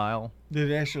little dial.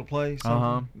 Did it actually play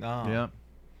something? Yeah.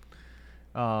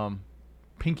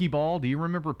 Pinky Ball. Do you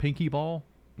remember Pinky Ball?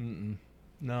 Mm-mm.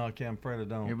 No, I'm afraid I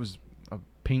don't. It was a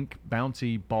pink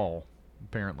bouncy ball,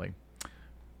 apparently.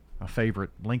 A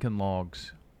favorite, Lincoln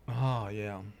Logs. Oh,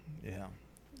 yeah.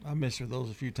 I messed with those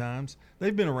a few times.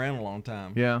 They've been around a long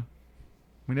time. Yeah.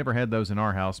 We never had those in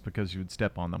our house because you would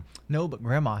step on them. No, but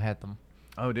Grandma had them.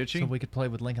 Oh, did she? So we could play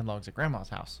with Lincoln Logs at Grandma's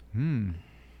house.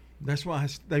 That's why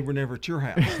they were never at your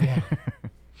house. Yeah.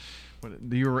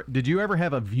 Did you ever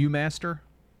have a Viewmaster?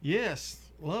 Yes.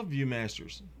 Love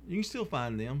Viewmasters. You can still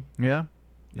find them. Yeah.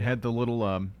 It had the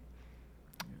little,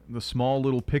 the small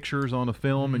little pictures on a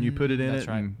film, and you put it in it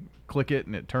and click it,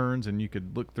 and it turns, and you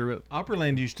could look through it.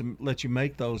 Opryland used to let you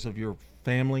make those of your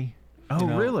family. Oh,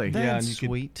 really? Yeah, That's and you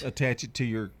sweet. could attach it to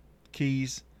your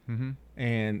keys. Mm-hmm.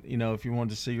 And, if you wanted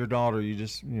to see your daughter, you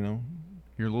just, Your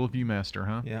little Viewmaster,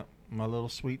 huh? Yeah, my little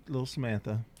sweet little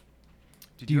Samantha.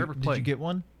 Did you ever play? Did you get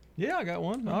one? Yeah, I got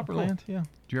one. Opryland, cool. yeah.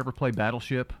 Did you ever play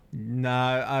Battleship? No,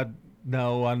 I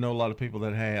know a lot of people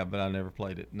that have, but I never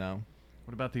played it, no.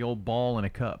 What about the old Ball in a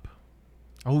Cup?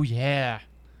 Oh, yeah.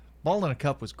 Ball in a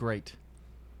Cup was great.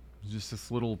 It was just this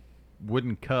little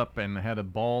wooden cup and had a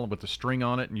ball with a string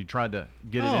on it, and you tried to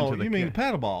get it into the... Oh, you mean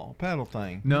paddle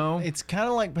thing? No. It's kind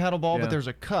of like paddle ball, but there's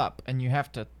a cup, and you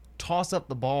have to toss up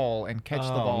the ball and catch the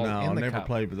ball in the cup. No, I never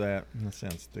played with that. That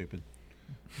sounds stupid.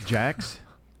 Jacks?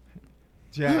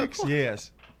 Jacks,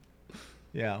 yes.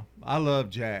 Yeah, I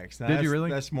love jacks. Now, Did you really?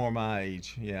 That's more my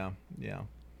age. Yeah.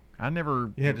 I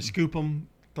never... You had to scoop them,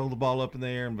 throw the ball up in the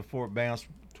air, and before it bounced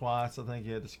twice, I think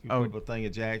you had to scoop up a thing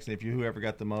of jacks, and whoever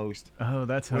got the most. Oh,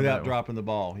 that's how without dropping the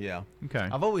ball, yeah. Okay.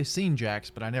 I've always seen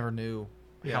jacks, but I never knew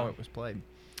how it was played.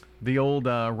 The old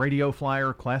Radio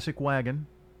Flyer Classic Wagon.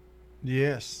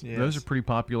 Yes. Those are pretty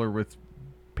popular with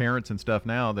parents and stuff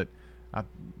now.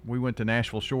 We went to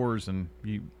Nashville Shores, and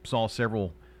you saw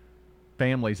several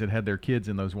families that had their kids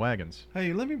in those wagons.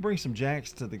 Hey, let me bring some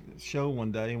jacks to the show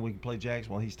one day, and we can play jacks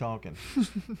while he's talking.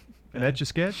 And Etch a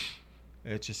Sketch?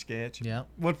 Etch a Sketch. Yeah.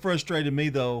 What frustrated me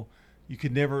though,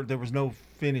 there was no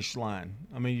finish line.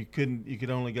 I mean, you could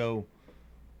only go,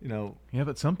 Yeah,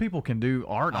 but some people can do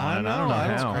art on it. I don't know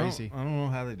that's how. crazy. I don't know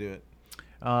how they do it.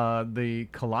 The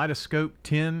Kaleidoscope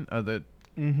tin,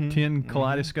 tin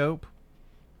Kaleidoscope.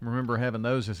 Remember having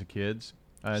those as a kid.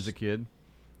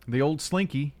 The old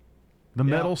Slinky, the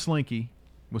metal Slinky,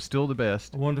 was still the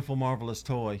best. A wonderful, marvelous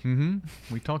toy. Mm-hmm.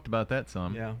 We talked about that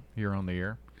some here on the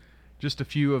air. Just a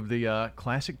few of the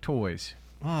classic toys.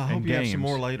 I hope you have some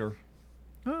more later.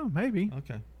 Oh, maybe.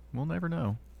 Okay. We'll never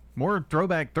know. More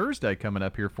Throwback Thursday coming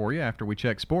up here for you after we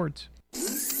check sports.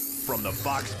 From the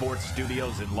Fox Sports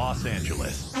Studios in Los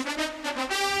Angeles,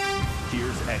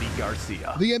 here's Eddie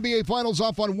Garcia. The NBA Finals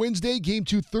off on Wednesday. Game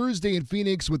 2 Thursday in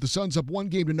Phoenix with the Suns up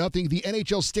 1-0. The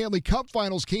NHL Stanley Cup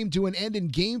Finals came to an end in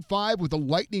Game 5 with the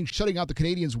Lightning shutting out the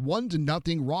Canadiens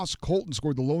 1-0. Ross Colton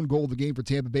scored the lone goal of the game for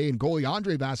Tampa Bay, and goalie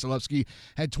Andrei Vasilevsky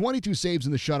had 22 saves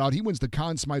in the shutout. He wins the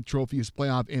Conn Smythe Trophy as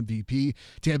playoff MVP.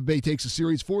 Tampa Bay takes a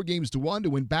series 4-1 to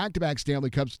win back-to-back Stanley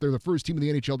Cups. They're the first team in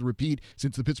the NHL to repeat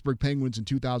since the Pittsburgh Penguins in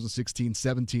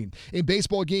 2016-17. In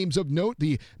baseball games of note,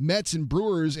 the Mets and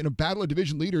Brewers in a battle of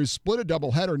division leaders split a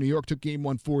doubleheader. New York took game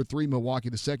 1 4-3. Milwaukee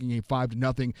the second game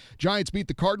 5-0. Giants beat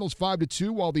the Cardinals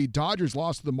 5-2, while the Dodgers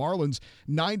lost to the Marlins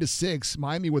 9-6.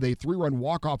 Miami with a 3-run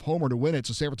walk-off homer to win it.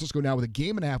 So San Francisco now with a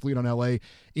 1.5 lead on LA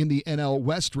in the NL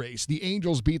West race. The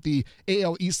Angels beat the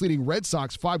AL East leading Red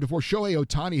Sox 5-4. Shohei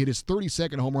Ohtani hit his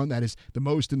 32nd home run. That is the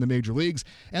most in the major leagues.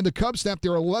 And the Cubs snapped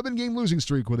their 11-game losing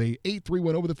streak with a 8-3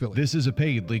 win over the Phillies. This is a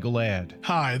paid legal ad.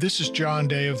 Hi, this is John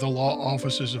Day of the Law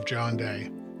Offices of John Day.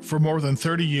 For more than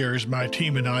 30 years, my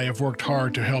team and I have worked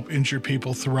hard to help injured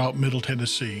people throughout Middle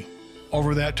Tennessee.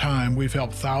 Over that time, we've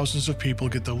helped thousands of people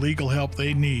get the legal help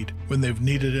they need when they've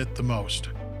needed it the most.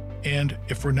 And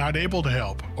if we're not able to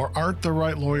help or aren't the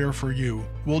right lawyer for you,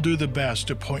 we'll do the best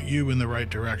to point you in the right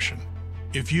direction.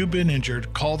 If you've been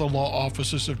injured, call the law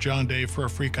offices of John Day for a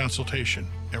free consultation.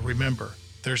 And remember,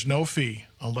 there's no fee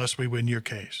unless we win your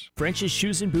case. French's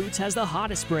Shoes and Boots has the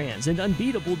hottest brands and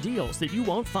unbeatable deals that you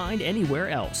won't find anywhere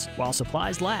else. While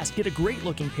supplies last, get a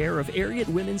great-looking pair of Ariat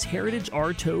Women's Heritage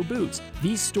R-Toe boots.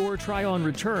 These store try-on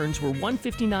returns were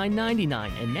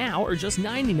 $159.99 and now are just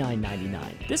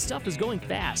 $99.99. This stuff is going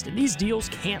fast, and these deals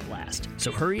can't last.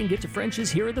 So hurry and get to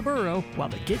French's here at the Borough while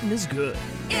the getting is good.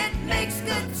 It makes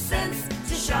good sense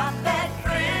to shop at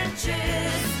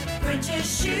French's.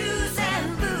 French's Shoes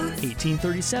and Boots.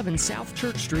 1837 South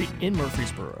Church Street in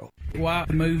Murfreesboro. Why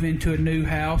move into a new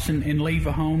house and leave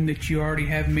a home that you already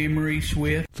have memories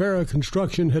with? Farrah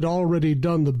Construction had already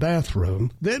done the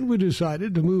bathroom. Then we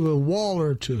decided to move a wall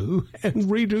or two and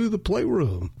redo the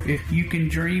playroom. If you can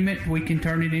dream it, we can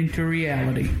turn it into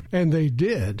reality. And they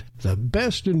did. The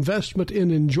best investment in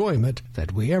enjoyment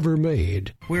that we ever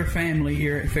made. We're family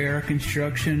here at Farrah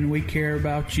Construction. We care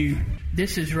about you.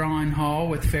 This is Ron Hall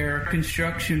with Farrah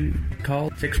Construction.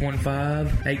 Call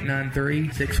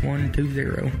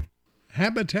 615-893-6120.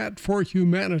 Habitat for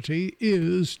Humanity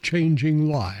is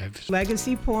changing lives.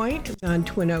 Legacy Point on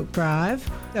Twin Oak Drive.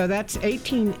 So that's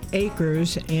 18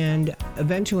 acres and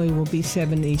eventually will be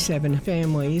 77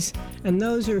 families. And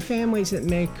those are families that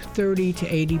make 30 to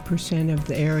 80% of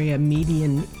the area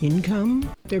median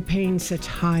income. They're paying such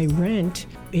high rent,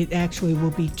 it actually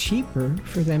will be cheaper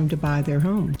for them to buy their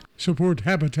home. Support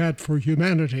Habitat for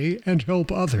Humanity and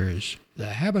help others.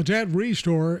 The Habitat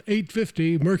Restore,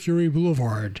 850 Mercury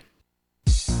Boulevard.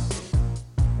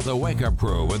 The Wake Up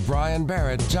Crew with Brian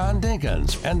Barrett, John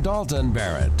Dinkins, and Dalton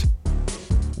Barrett.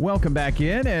 Welcome back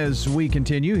in as we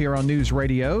continue here on News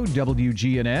Radio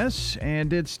WGNS,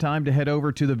 and it's time to head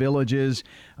over to the Villages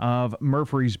of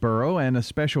Murfreesboro, and a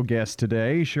special guest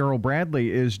today, Cheryl Bradley,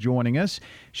 is joining us.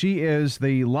 She is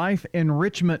the Life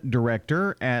Enrichment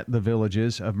Director at the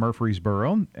Villages of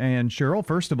Murfreesboro. And Cheryl,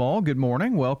 first of all, good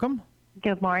morning. Welcome.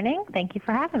 Good morning. Thank you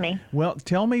for having me. Well,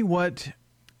 tell me what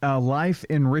a Life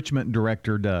Enrichment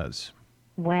Director does.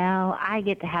 Well, I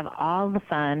get to have all the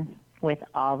fun with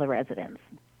all the residents.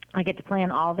 I get to plan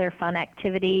all their fun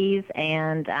activities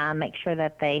and make sure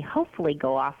that they hopefully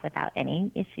go off without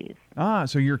any issues.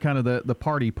 So you're kind of the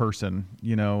party person,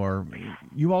 you know, or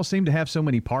you all seem to have so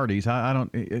many parties. I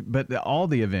don't, but all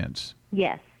the events.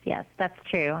 Yes, that's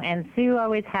true. And Sue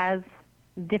always has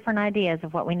different ideas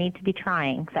of what we need to be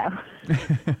trying. So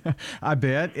I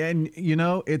bet. And, you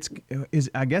know,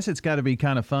 I guess it's got to be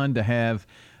kind of fun to have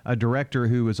a director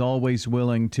who is always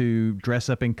willing to dress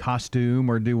up in costume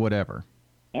or do whatever.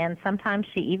 And sometimes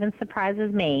she even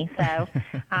surprises me. So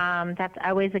that's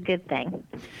always a good thing.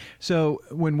 So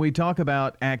when we talk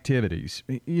about activities,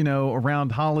 you know,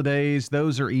 around holidays,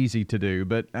 those are easy to do.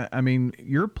 But, I mean,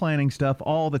 you're planning stuff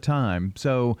all the time.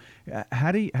 So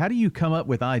how do you come up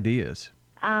with ideas?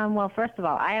 Well, first of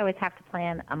all, I always have to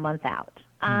plan a month out.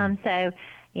 So,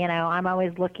 you know, I'm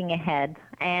always looking ahead.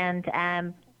 And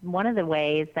one of the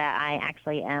ways that I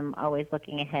actually am always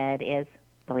looking ahead is,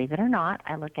 believe it or not,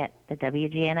 I look at the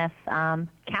WGNS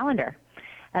calendar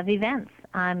of events.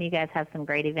 You guys have some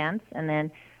great events. And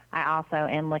then I also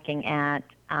am looking at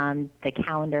the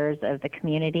calendars of the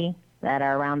community that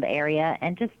are around the area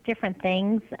and just different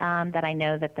things that I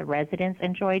know that the residents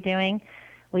enjoy doing.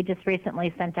 We just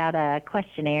recently sent out a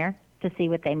questionnaire to see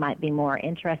what they might be more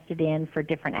interested in for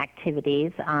different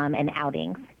activities and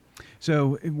outings.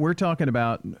 So we're talking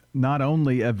about not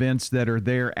only events that are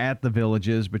there at the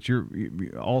Villages, but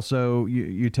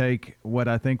you take what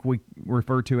I think we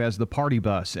refer to as the party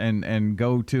bus and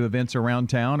go to events around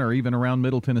town or even around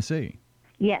Middle Tennessee.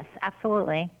 Yes,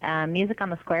 absolutely. Music on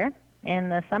the Square in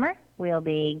the summer. We'll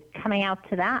be coming out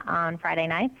to that on Friday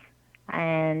nights,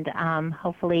 and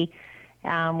hopefully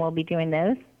we'll be doing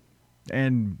those.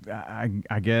 And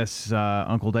I guess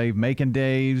Uncle Dave Macon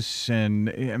Days, and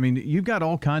I mean, you've got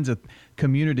all kinds of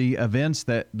community events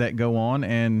that go on,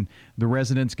 and the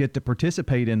residents get to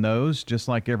participate in those just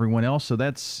like everyone else. So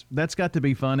that's got to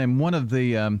be fun. And one of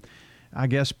the, I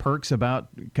guess, perks about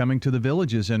coming to the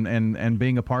Villages and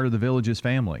being a part of the Villages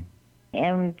family.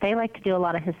 And they like to do a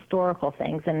lot of historical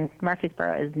things, and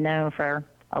Murfreesboro is known for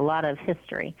a lot of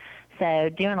history. So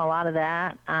doing a lot of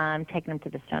that, taking them to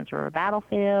the Stones River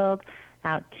Battlefield,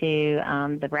 out to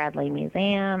the Bradley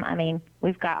Museum. I mean,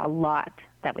 we've got a lot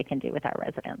that we can do with our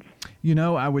residents. You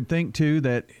know, I would think, too,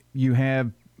 that you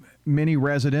have many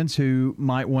residents who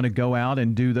might want to go out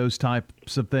and do those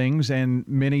types of things, and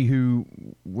many who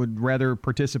would rather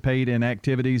participate in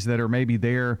activities that are maybe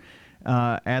there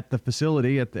at the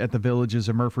facility at the Villages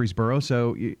of Murfreesboro.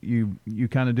 So you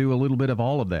kind of do a little bit of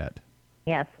all of that.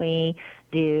 Yes, we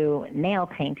do nail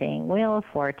painting, Wheel of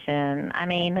Fortune. I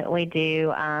mean, we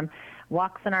do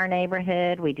walks in our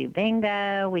neighborhood. We do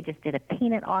bingo. We just did a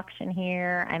peanut auction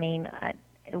here. I mean,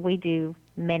 we do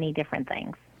many different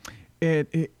things.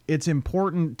 It's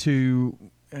important to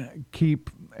keep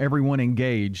everyone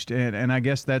engaged, and I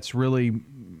guess that's really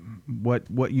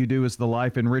what you do as the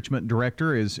Life Enrichment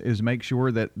Director is make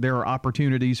sure that there are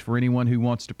opportunities for anyone who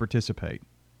wants to participate.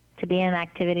 To be an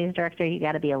activities director, you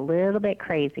got to be a little bit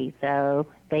crazy. So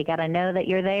they got to know that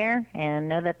you're there and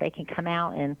know that they can come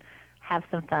out and have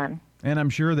some fun. And I'm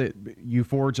sure that you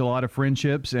forge a lot of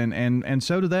friendships, and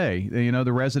so do they. You know,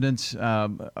 the residents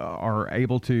are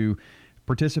able to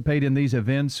participate in these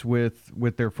events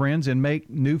with their friends and make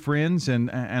new friends,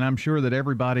 and I'm sure that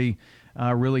everybody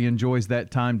really enjoys that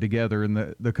time together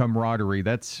and the camaraderie.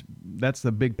 That's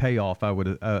the big payoff I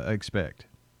would expect.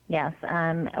 Yes,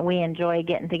 we enjoy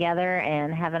getting together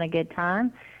and having a good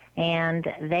time, and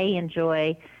they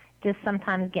enjoy just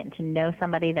sometimes getting to know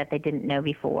somebody that they didn't know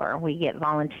before. We get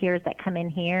volunteers that come in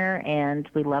here, and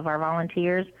we love our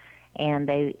volunteers, and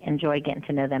they enjoy getting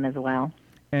to know them as well.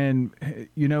 And,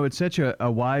 you know, it's such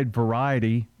a wide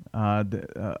variety of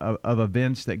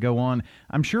events that go on.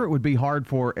 I'm sure it would be hard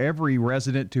for every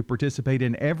resident to participate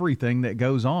in everything that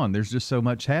goes on. There's just so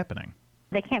much happening.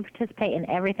 They can't participate in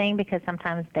everything because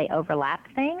sometimes they overlap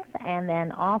things, and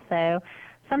then also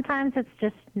sometimes it's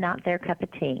just not their cup of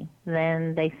tea.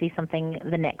 Then they see something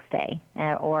the next day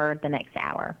or the next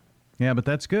hour. Yeah, but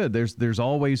that's good. There's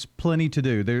always plenty to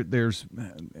do. There's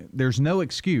no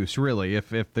excuse really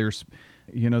if there's,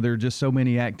 you know, there are just so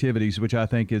many activities, which I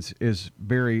think is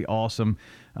very awesome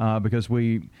because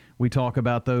we talk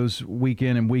about those week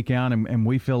in and week out, and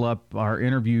we fill up our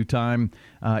interview time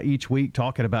each week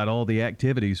talking about all the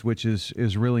activities, which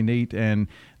is really neat. And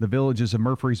the Villages of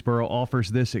Murfreesboro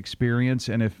offers this experience.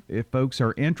 And if folks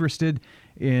are interested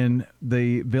in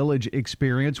the Village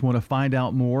experience, want to find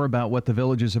out more about what the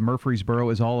Villages of Murfreesboro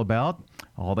is all about,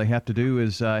 all they have to do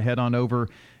is head on over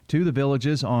to the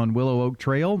Villages on Willow Oak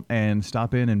Trail and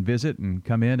stop in and visit and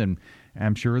come in. And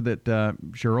I'm sure that,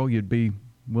 Cheryl, you'd be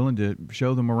willing to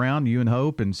show them around, you and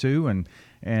Hope and Sue, and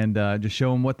just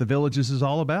show them what the Villages is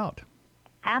all about.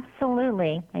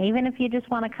 Absolutely. Even if you just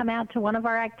want to come out to one of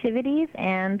our activities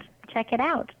and check it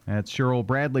out. That's Cheryl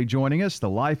Bradley joining us, the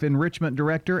Life Enrichment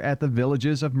Director at the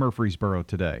Villages of Murfreesboro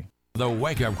today. The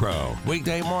Wake Up Crow,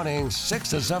 weekday mornings, 6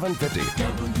 to 7:50.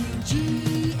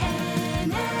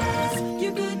 WGNS,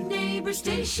 your good neighbor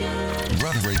station.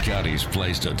 Rutherford County's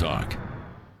place to talk.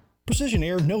 Precision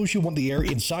Air knows you want the air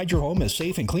inside your home as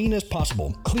safe and clean as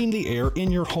possible. Clean the air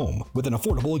in your home with an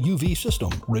affordable UV system,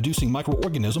 reducing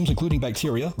microorganisms including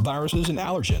bacteria, viruses, and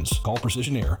allergens. Call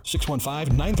Precision Air,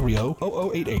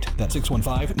 615-930-0088. That's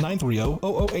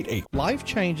 615-930-0088. Life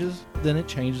changes, then it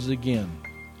changes again.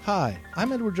 Hi,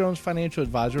 I'm Edward Jones Financial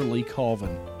Advisor Lee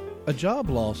Colvin. A job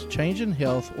loss, change in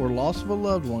health, or loss of a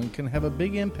loved one can have a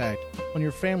big impact on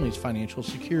your family's financial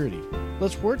security.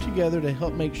 Let's work together to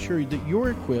help make sure that you're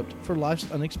equipped for life's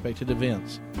unexpected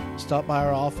events. Stop by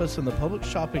our office in the Public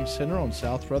Shopping Center on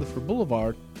South Rutherford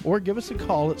Boulevard or give us a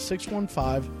call at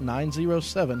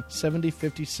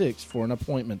 615-907-7056 for an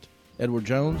appointment. Edward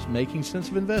Jones, Making Sense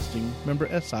of Investing, member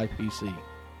SIPC.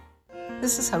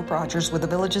 This is Hope Rogers with the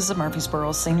Villages of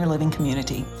Murfreesboro Senior Living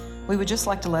Community. We would just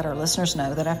like to let our listeners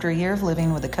know that after a year of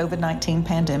living with the COVID-19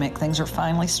 pandemic, things are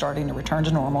finally starting to return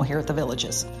to normal here at the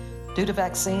Villages. Due to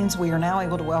vaccines, we are now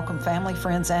able to welcome family,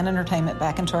 friends, and entertainment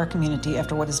back into our community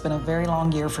after what has been a very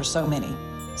long year for so many.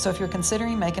 So if you're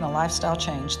considering making a lifestyle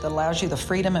change that allows you the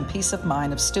freedom and peace of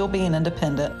mind of still being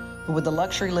independent, but with the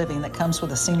luxury living that comes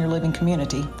with a senior living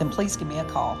community, then please give me a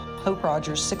call. Hope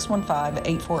Rogers,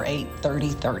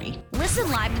 615-848-3030.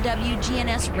 Listen live to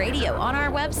WGNS Radio on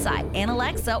our website and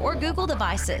Alexa or Google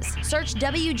devices. Search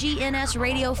WGNS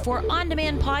Radio for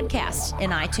on-demand podcasts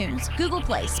in iTunes, Google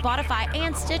Play, Spotify,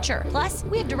 and Stitcher. Plus,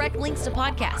 we have direct links to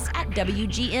podcasts at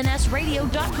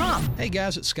WGNSradio.com. Hey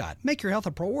guys, it's Scott. Make your health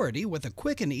a priority with a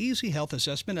quick and easy health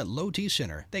assessment at Low T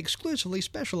Center. They exclusively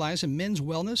specialize in men's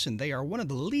wellness, and they are one of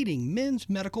the leading men's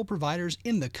medical providers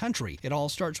in the country. It all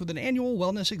starts with an annual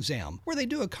wellness exam, where they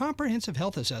do a comprehensive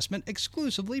health assessment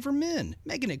exclusively for men,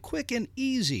 making it quick and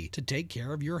easy to take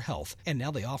care of your health. And now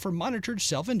they offer monitored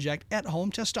self-inject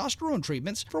at-home testosterone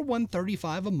treatments for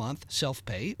 $135 a month,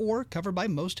 self-pay, or covered by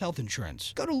most health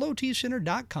insurance. Go to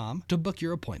lowtcenter.com to book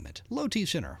your appointment. Low T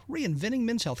Center, reinventing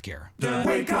men's healthcare. The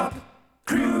Wake Up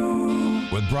Crew.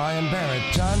 with Brian Barrett,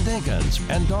 John Dinkins,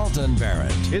 and Dalton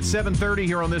Barrett. It's 7:30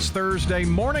 here on this Thursday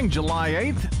morning, July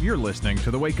 8th. You're listening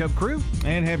to the Wake Up Crew.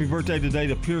 And happy birthday today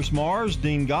to Pierce Mars,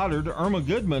 Dean Goddard, Irma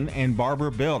Goodman, and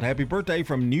Barbara Belt. Happy birthday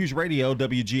from News Radio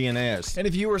WGNS. And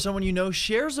if you or someone you know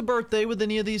shares a birthday with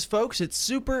any of these folks, it's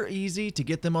super easy to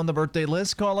get them on the birthday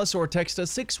list. Call us or text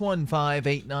us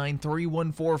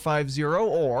 615-893-1450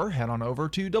 or head on over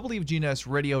to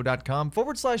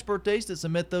WGNSradio.com/birthdays to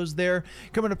submit those there.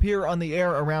 Coming up here on the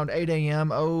air around 8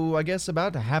 a.m. I guess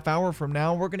about a half hour from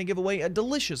now, we're going to give away a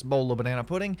delicious bowl of banana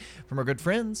pudding from our good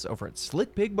friends over at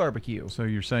Slick Pig Barbecue. So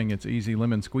you're saying it's easy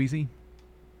lemon squeezy?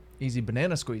 Easy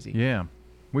banana squeezy. Yeah.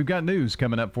 We've got news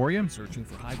coming up for you. Searching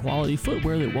for high-quality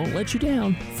footwear that won't let you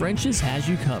down? French's has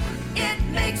you covered. It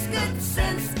makes good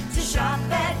sense to shop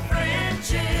at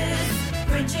French's.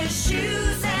 French's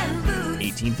shoes and boots.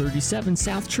 1837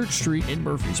 South Church Street in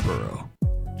Murfreesboro.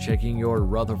 Checking your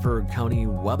Rutherford County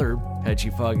weather.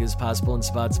 Patchy fog is possible in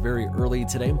spots very early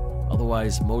today.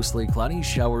 Otherwise, mostly cloudy.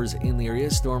 Showers in the area.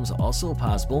 Storms also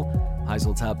possible. Highs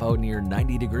will top out near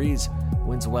 90 degrees.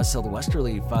 Winds west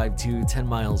southwesterly 5 to 10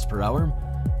 miles per hour.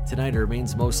 Tonight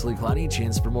remains mostly cloudy.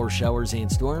 Chance for more showers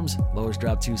and storms. Lows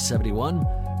drop to 71.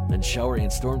 Then shower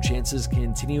and storm chances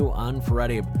continue on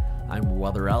Friday. I'm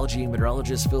weatherology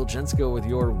meteorologist Phil Jensko with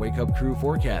your Wake Up Crew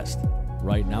forecast.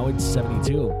 Right now it's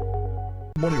 72.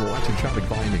 Morning, we're watching traffic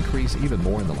volume increase even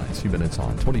more in the last few minutes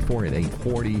on 24 and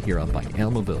 840 here up by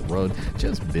Almaville Road.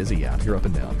 Just busy out here up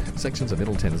and down sections of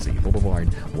Middle Tennessee Boulevard.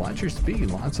 Watch your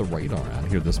speed. Lots of radar out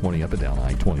here this morning up and down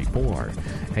I-24.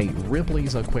 Hey,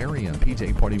 Ripley's Aquarium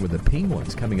PJ Party with the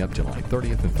Penguins coming up July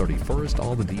 30th and 31st.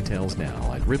 All the details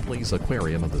now at Ripley's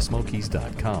Aquarium of the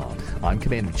Smokies.com. I'm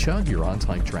Commander Chug. You're on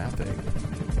time traffic.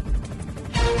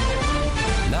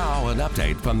 Now an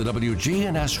update from the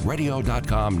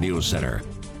WGNSradio.com News Center.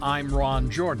 I'm Ron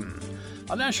Jordan.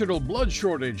 A national blood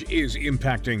shortage is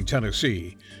impacting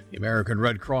Tennessee. The American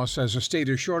Red Cross says the state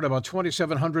is short about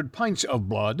 2,700 pints of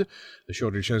blood. The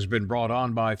shortage has been brought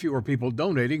on by fewer people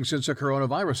donating since the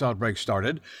coronavirus outbreak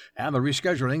started and the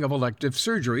rescheduling of elective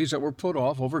surgeries that were put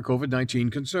off over COVID-19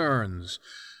 concerns.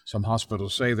 Some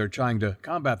hospitals say they're trying to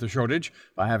combat the shortage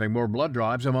by having more blood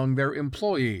drives among their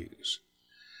employees.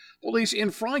 Police in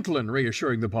Franklin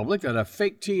reassuring the public that a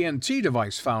fake TNT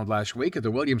device found last week at the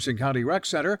Williamson County Rec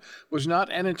Center was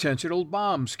not an intentional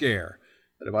bomb scare.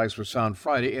 The device was found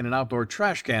Friday in an outdoor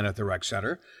trash can at the rec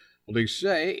center. Police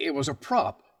say it was a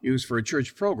prop used for a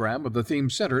church program with the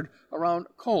theme centered around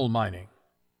coal mining.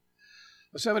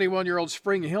 A 71-year-old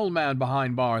Spring Hill man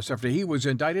behind bars after he was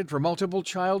indicted for multiple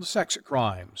child sex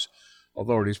crimes.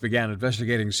 Authorities began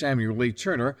investigating Samuel Lee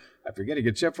Turner after getting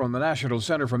a tip from the National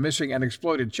Center for Missing and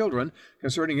Exploited Children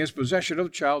concerning his possession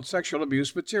of child sexual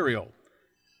abuse material.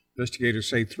 Investigators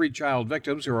say 3 child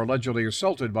victims who were allegedly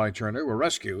assaulted by Turner were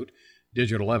rescued.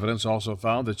 Digital evidence also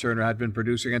found that Turner had been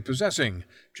producing and possessing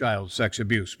child sex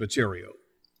abuse material.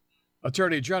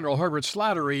 Attorney General Herbert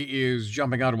Slattery is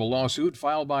jumping out of a lawsuit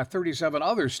filed by 37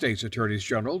 other states' attorneys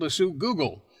general to sue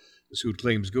Google. The suit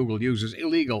claims Google uses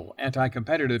illegal,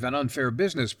 anti-competitive, and unfair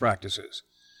business practices.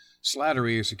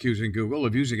 Slattery is accusing Google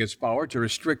of using its power to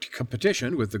restrict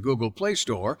competition with the Google Play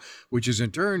Store, which is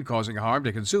in turn causing harm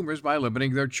to consumers by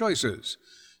limiting their choices.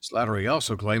 Slattery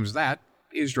also claims that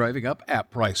is driving up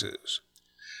app prices.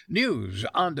 News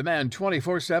on demand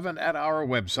 24/7 at our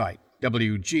website,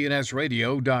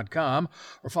 WGNSradio.com,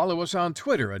 or follow us on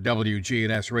Twitter at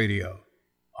WGNSradio.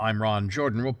 I'm Ron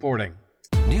Jordan reporting.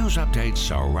 News updates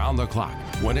around the clock,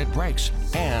 when it breaks,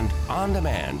 and on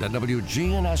demand at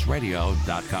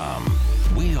WGNSradio.com.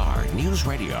 We are News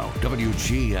Radio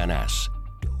WGNS.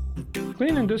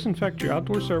 Clean and disinfect your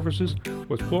outdoor surfaces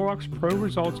with Clorox Pro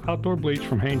Results Outdoor Bleach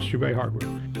from Haynes Trouvé Hardware.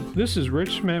 This is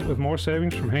Rich Schmidt with more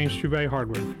savings from Haynes Trouvé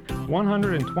Hardware.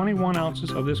 121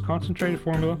 ounces of this concentrated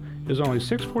formula is only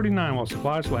 $6.49 while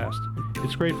supplies last.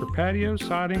 It's great for patios,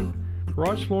 siding,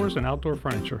 garage floors, and outdoor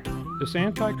furniture. This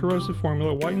anti-corrosive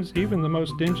formula whitens even the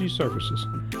most dingy surfaces.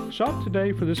 Shop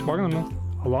today for this bargain of the month,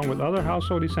 along with other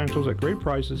household essentials at great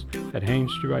prices at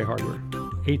Haynes Trouvé Hardware,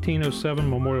 1807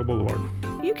 Memorial Boulevard.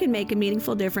 You can make a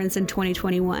meaningful difference in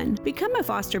 2021. Become a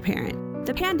foster parent.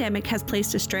 The pandemic has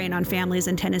placed a strain on families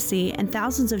in Tennessee, and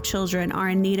thousands of children are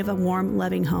in need of a warm,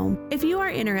 loving home. If you are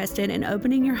interested in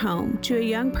opening your home to a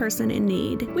young person in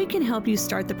need, we can help you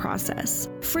start the process.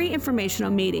 Free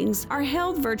informational meetings are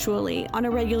held virtually on a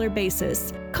regular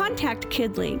basis. Contact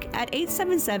KidLink at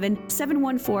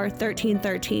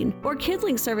 877-714-1313 or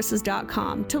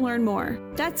kidlinkservices.com to learn more.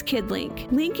 That's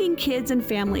KidLink, linking kids and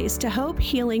families to hope,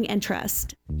 healing, and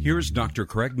trust. Here's Dr.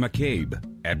 Craig McCabe.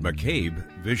 at McCabe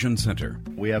Vision Center.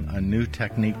 We have a new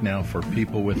technique now for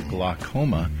people with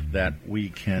glaucoma that we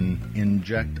can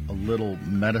inject a little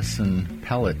medicine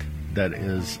pellet that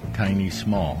is tiny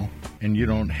small, and you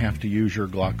don't have to use your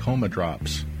glaucoma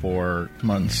drops for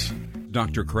months.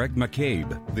 Dr. Craig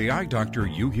McCabe, the eye doctor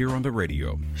you hear on the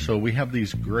radio. So we have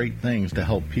these great things to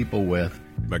help people with.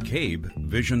 McCabe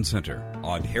Vision Center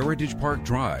on Heritage Park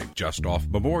Drive, just off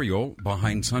Memorial,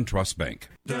 behind SunTrust Bank.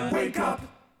 The Wake Up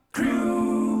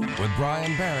Crew with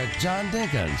Brian Barrett, John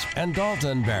Dinkins, and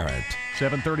Dalton Barrett.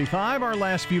 7:35, our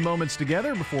last few moments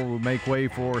together before we make way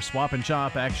for Swap and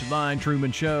Chop, Action Line,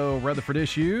 Truman Show, Rutherford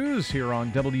Issues here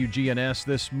on WGNS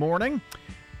this morning.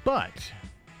 But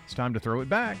it's time to throw it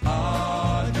back.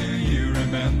 Do you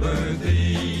remember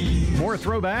these? More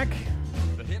throwback.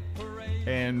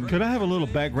 And could I have a little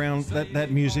background? That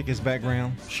music is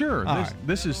background. Sure.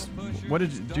 This is, what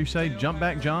did you say? Jump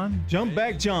Back John? Jump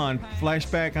Back John.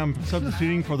 Flashback. I'm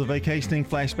substituting for the vacationing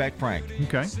flashback Frank.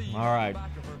 Okay. All right.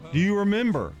 Do you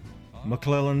remember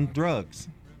McClellan Drugs?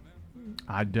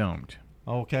 I don't.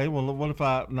 Okay. Well, what if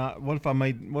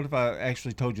I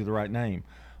actually told you the right name?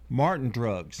 Martin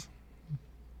Drugs.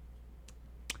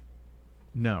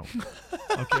 No.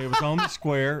 Okay. It was on the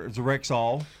square. It was a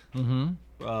Rexall.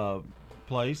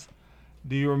 Place.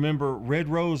 Do you remember Red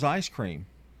Rose Ice Cream?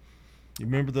 You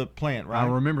remember the plant, right? I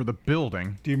remember the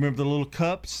building. Do you remember the little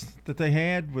cups that they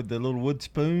had with the little wood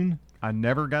spoon? I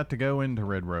never got to go into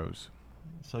Red Rose.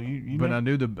 So you but I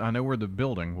know where the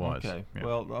building was. Okay. Yeah.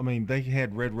 Well, I mean, they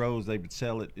had Red Rose. They would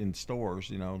sell it in stores.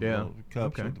 You know, the little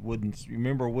cups with wooden. You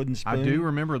remember a wooden spoon? I do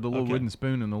remember the little wooden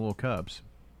spoon and the little cups.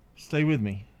 Stay with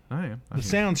me. I am. The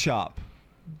Sound Shop.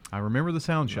 I remember the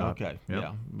Sound Shop. Okay. Yep.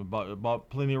 Yeah. Bought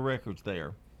plenty of records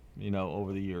there,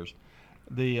 over the years.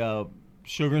 The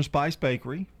Sugar and Spice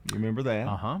Bakery. You remember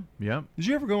that? Yep. Did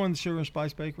you ever go in the Sugar and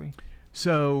Spice Bakery?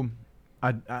 So,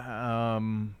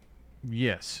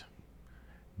 yes.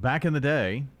 Back in the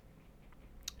day,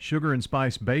 Sugar and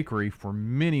Spice Bakery for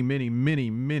many, many, many,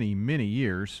 many, many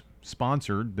years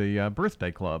sponsored the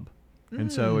birthday club.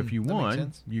 And so if you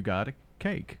won, you got a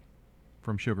cake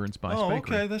from Sugar and Spice Bakery.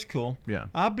 Okay, that's cool. Yeah.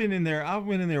 I've been in there. I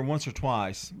went in there once or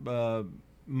twice.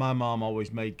 My mom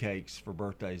always made cakes for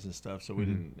birthdays and stuff, so we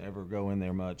didn't ever go in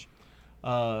there much.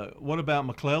 What about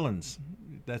McClellan's?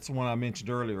 That's the one I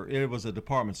mentioned earlier. It was a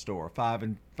department store, five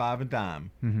and dime.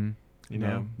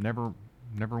 Never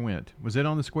went. Was it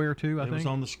on the square too? I think it was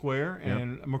on the square,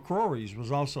 and McCrory's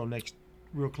was also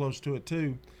real close to it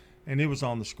too, and it was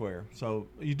on the square. So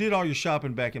you did all your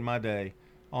shopping back in my day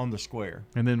on the square.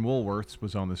 And then Woolworths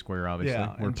was on the square, obviously.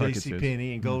 Yeah, and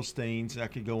JCPenney and Goldstein's. I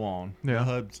could go on. Yeah. The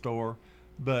HUD store.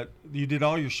 But you did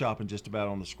all your shopping just about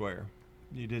on the square.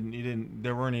 You didn't.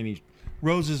 There weren't any.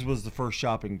 Rose's was the first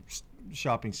shopping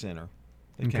center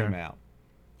that came out.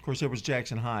 Of course, there was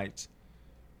Jackson Heights,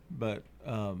 but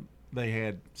they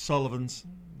had Sullivan's.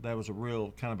 That was a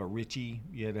real kind of a Richie.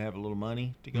 You had to have a little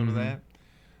money to go to that.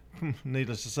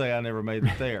 Needless to say, I never made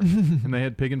it there. And they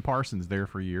had Pig and Parsons there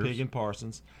for years. Pig and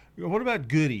Parsons. What about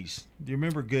Goodies? Do you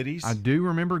remember Goodies? I do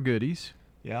remember Goodies.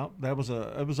 Yeah,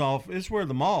 it's where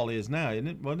the mall is now, isn't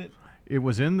it? Wasn't it? It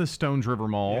was in the Stones River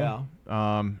Mall.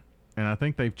 Yeah. And I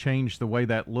think they've changed the way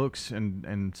that looks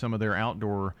and some of their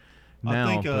outdoor now.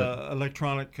 I think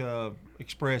Electronic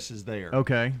Express is there.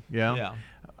 Okay, yeah. Yeah.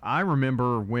 I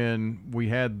remember when we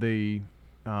had the,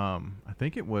 I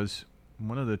think it was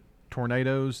one of the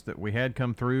tornadoes that we had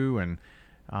come through, and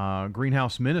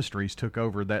Greenhouse Ministries took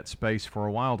over that space for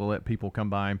a while to let people come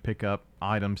by and pick up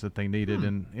items that they needed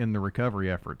in the recovery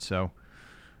effort. So,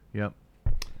 yep.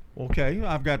 Okay,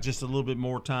 I've got just a little bit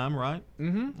more time, right?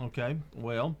 Mm-hmm. Okay,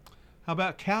 well, how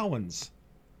about Cowan's?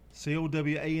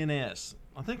 C-O-W-A-N-S.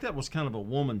 I think that was kind of a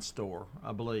woman's store,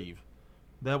 I believe.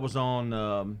 That was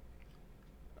on,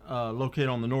 located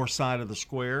on the north side of the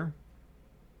square.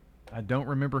 I don't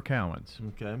remember Cowan's.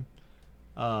 Okay.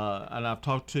 And I've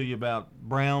talked to you about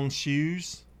Brown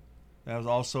Shoes. That was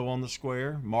also on the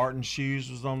square. Martin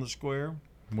Shoes was on the square.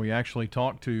 We actually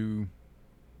talked to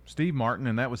Steve Martin,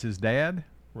 and that was his dad.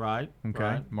 Right. Okay.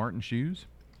 Right. Martin Shoes.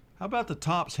 How about the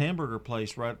Tops Hamburger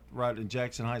place right in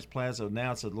Jackson Heights Plaza?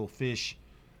 Now it's a little frozen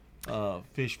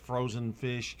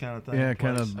fish kind of thing. Yeah,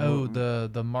 kind of. Oh,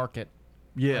 the market.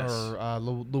 Yes. Or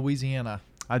Louisiana.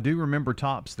 I do remember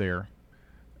Tops there.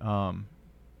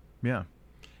 Yeah.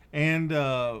 And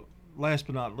last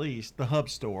but not least, the Hub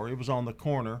store. It was on the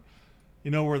corner. You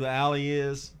know where the alley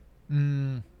is?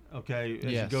 Okay,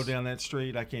 as you go down that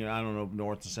street, I don't know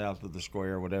north to south of the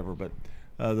square or whatever, but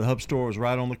the Hub store was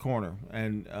right on the corner,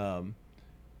 and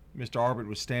Mr. Arbit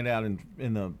would stand out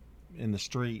in the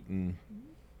street and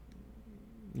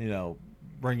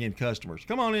bring in customers.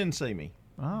 Come on in and see me.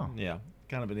 Oh. Yeah,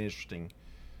 kind of an interesting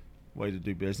way to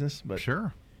do business, but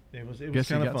sure. It was Guess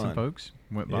kind you of got fun. some folks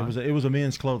went by. It was a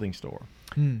men's clothing store.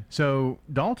 So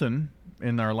Dalton,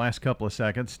 in our last couple of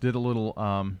seconds, did a little,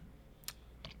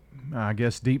 I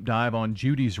guess, deep dive on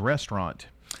Judy's Restaurant.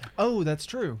 Oh, that's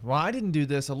true. Well, I didn't do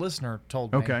this. A listener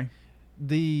told me. Okay.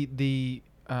 The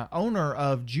owner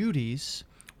of Judy's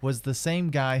was the same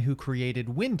guy who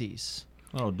created Wendy's.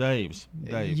 Oh, Dave's.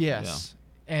 Dave. Yes.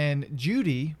 And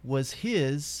Judy was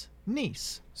his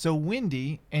niece. So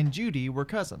Wendy and Judy were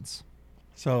cousins.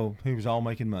 So he was all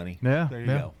making money. Yeah. There you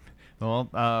go. Well,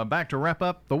 back to wrap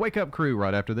up the Wake Up Crew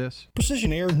right after this.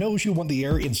 Precision Air knows you want the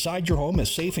air inside your home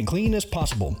as safe and clean as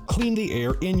possible. Clean the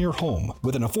air in your home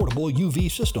with an affordable UV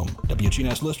system.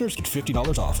 WGNS listeners get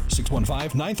 $50 off.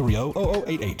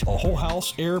 615-930-0088. A whole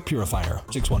house air purifier.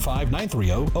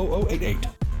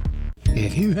 615-930-0088.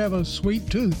 If you have a sweet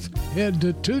tooth, head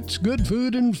to Toots Good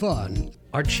Food and Fun.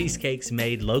 Our cheesecake's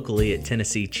made locally at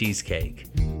Tennessee Cheesecake.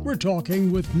 We're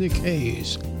talking with Nick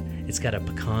Hayes. It's got a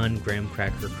pecan graham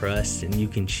cracker crust, and you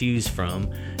can choose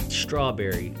from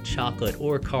strawberry, chocolate,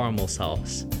 or caramel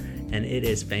sauce, and it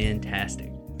is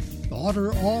fantastic.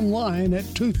 Order online at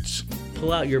Toots.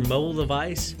 Pull out your mobile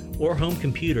device or home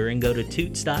computer and go to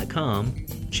Toots.com.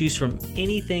 Choose from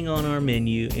anything on our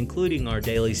menu, including our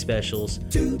daily specials.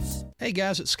 Toots. Hey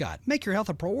guys, it's Scott. Make your health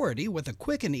a priority with a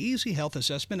quick and easy health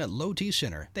assessment at Low T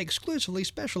Center. They exclusively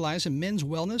specialize in men's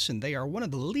wellness, and they are one of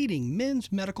the leading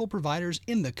men's medical providers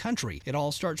in the country. It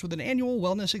all starts with an annual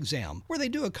wellness exam, where they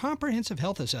do a comprehensive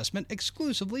health assessment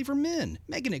exclusively for men,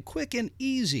 making it quick and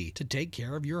easy to take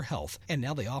care of your health. And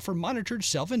now they offer monitored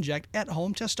self-inject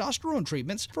at-home testosterone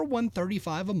treatments for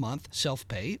 $135 a month,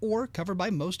 self-pay, or covered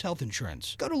by most health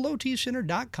insurance. Go to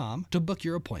lowtcenter.com to book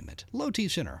your appointment. Low T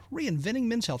Center, reinventing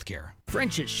men's healthcare.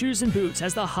 French's Shoes and Boots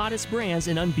has the hottest brands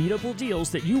and unbeatable deals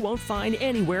that you won't find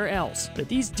anywhere else. But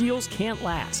these deals can't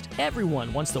last.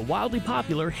 Everyone wants the wildly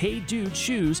popular Hey Dude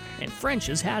shoes, and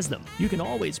French's has them. You can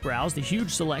always browse the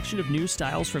huge selection of new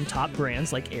styles from top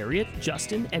brands like Ariat,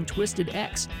 Justin, and Twisted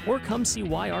X. Or come see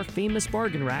why our famous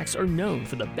bargain racks are known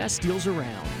for the best deals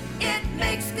around. It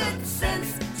makes good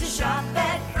sense to shop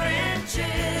at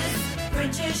French's.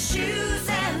 French's Shoes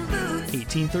and Boots.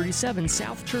 1837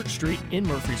 South Church Street in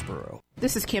Murfreesboro.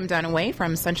 This is Kim Dunaway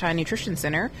from Sunshine Nutrition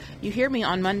Center. You hear me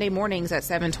on Monday mornings at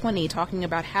 7:20 talking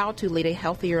about how to lead a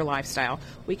healthier lifestyle.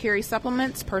 We carry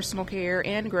supplements, personal care,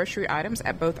 and grocery items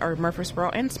at both our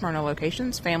Murfreesboro and Smyrna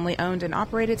locations, family owned and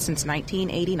operated since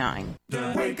 1989.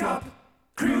 The Wake Up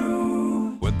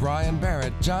Crew with Brian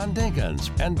Barrett, John Dinkins,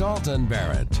 and Dalton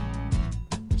Barrett.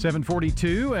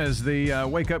 7:42 as the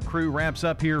Wake Up Crew wraps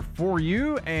up here for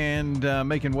you, and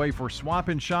making way for Swap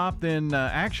and Shop. Then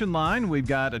Action Line, we've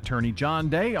got attorney John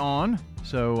Day on.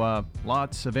 So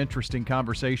lots of interesting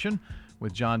conversation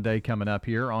with John Day coming up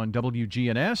here on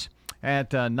WGNS.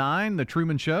 At 9, The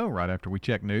Truman Show, right after we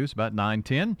check news, about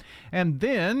 9:10. And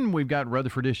then we've got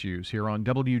Rutherford Issues here on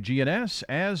WGNS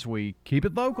as we keep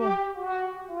it local.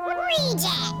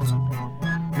 Reject.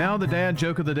 Now the dad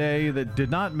joke of the day that did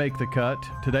not make the cut.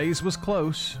 Today's was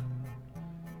close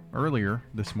earlier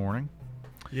this morning.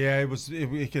 Yeah, it was.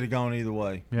 It could have gone either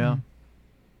way. Yeah.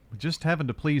 Just having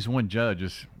to please one judge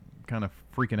is kind of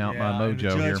freaking out my mojo the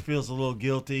judge here. feels a little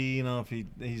guilty, you know, if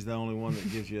he's the only one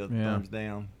that gives you a thumbs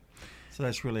down. So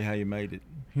that's really how you made it.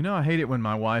 You know, I hate it when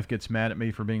my wife gets mad at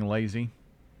me for being lazy.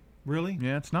 Really?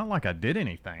 Yeah, it's not like I did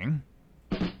anything.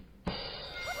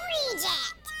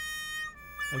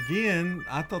 Again,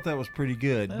 I thought that was pretty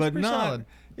good, That's but pretty not. solid.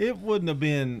 It wouldn't have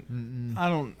been.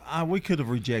 We could have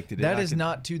rejected it. That is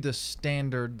not to the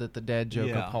standard that the dad joke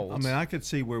Yeah, upholds. I mean, I could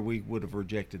see where we would have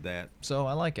rejected that. So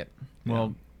I like it.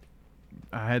 Well,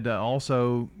 I had to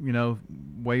also,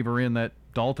 waver in that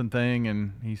Dalton thing,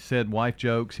 and he said wife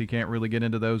jokes. He can't really get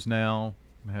into those now,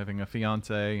 having a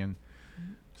fiance, and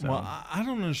so. Well, I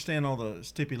don't understand all the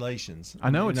stipulations.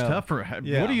 I know it's tough for. What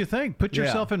do you think? Put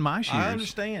yourself in my shoes. I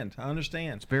understand.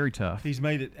 It's very tough. He's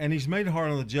made it, and he's made it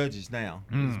hard on the judges now.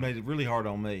 He's made it really hard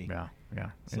on me. Yeah.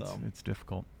 So. It's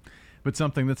difficult, but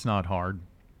something that's not hard.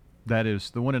 That is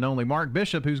the one and only Mark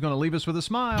Bishop, who's going to leave us with a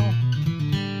smile.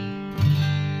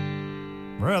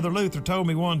 Brother Luther told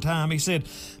me one time, he said,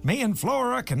 me and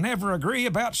Flora can never agree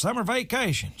about summer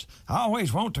vacations. I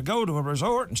always want to go to a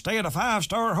resort and stay at a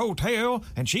 5-star hotel,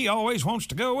 and she always wants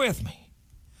to go with me.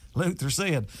 Luther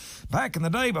said, back in the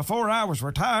day before I was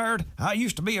retired, I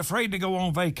used to be afraid to go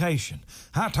on vacation.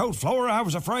 I told Flora I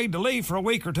was afraid to leave for a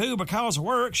week or two because of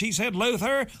work. She said,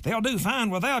 Luther, they'll do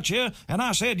fine without you. And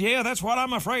I said, yeah, that's what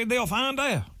I'm afraid they'll find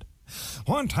out.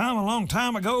 One time, a long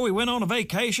time ago, we went on a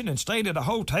vacation and stayed at a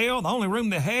hotel. The only room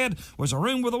they had was a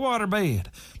room with a waterbed.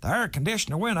 The air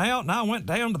conditioner went out, and I went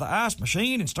down to the ice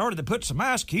machine and started to put some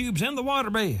ice cubes in the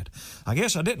waterbed. I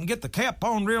guess I didn't get the cap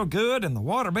on real good, and the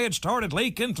waterbed started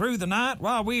leaking through the night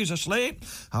while we was asleep.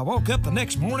 I woke up the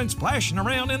next morning splashing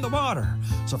around in the water.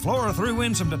 So Flora threw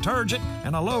in some detergent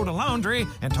and a load of laundry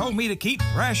and told me to keep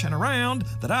thrashing around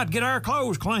that I'd get our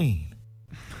clothes clean.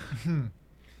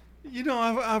 You know,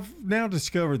 I've now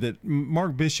discovered that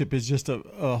Mark Bishop is just a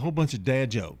whole bunch of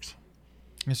dad jokes.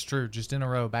 It's true. Just in a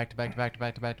row, back to back to back to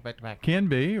back to back to back to back. Can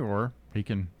be, or he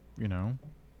can,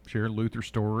 share Luther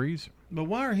stories. But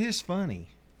why are his funny?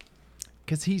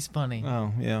 Because he's funny.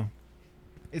 Oh, yeah.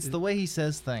 It's the way he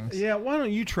says things. Yeah, why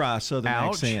don't you try a Southern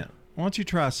accent? Why don't you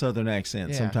try a Southern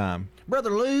accent sometime? Brother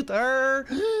Luther.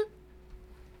 You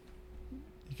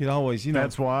could always,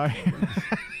 That's why.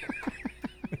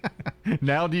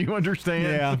 Now do you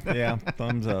understand? Yeah.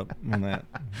 Thumbs up on that.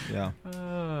 Yeah.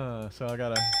 So I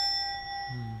gotta.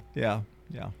 Yeah.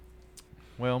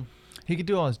 Well, he could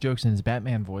do all his jokes in his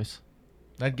Batman voice.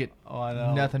 I'd get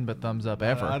nothing but thumbs up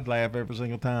ever. I'd laugh every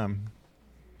single time.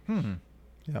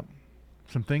 Yep.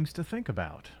 Some things to think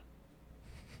about.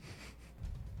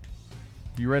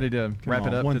 You ready to wrap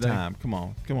it up one today? time? Come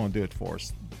on, do it for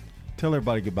us. Tell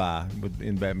everybody goodbye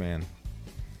in Batman.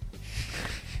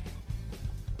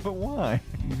 But why?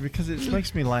 Because it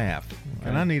makes me laugh,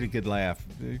 and I need a good laugh.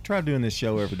 Try doing this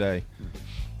show every day.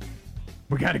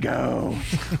 We gotta go.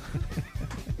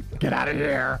 Get out of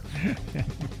here.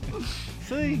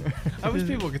 See, I wish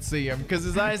people could see him because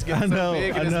his eyes get I know, so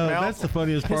big. I And his know. mouth, That's the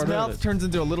funniest part His of mouth it. turns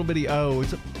into a little bitty O.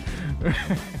 It's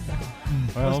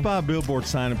Let's buy a billboard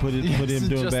sign and put him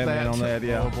doing just Batman on that.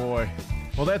 Yeah. Oh boy.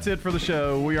 Well, that's it for the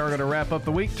show. We are going to wrap up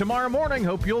the week tomorrow morning.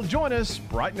 Hope you'll join us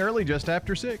bright and early, just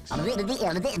after 6.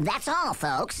 That's all,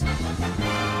 folks.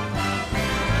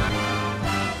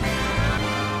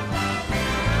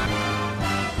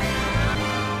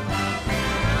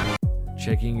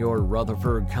 Checking your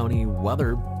Rutherford County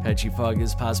weather. Patchy fog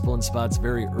is possible in spots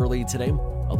very early today.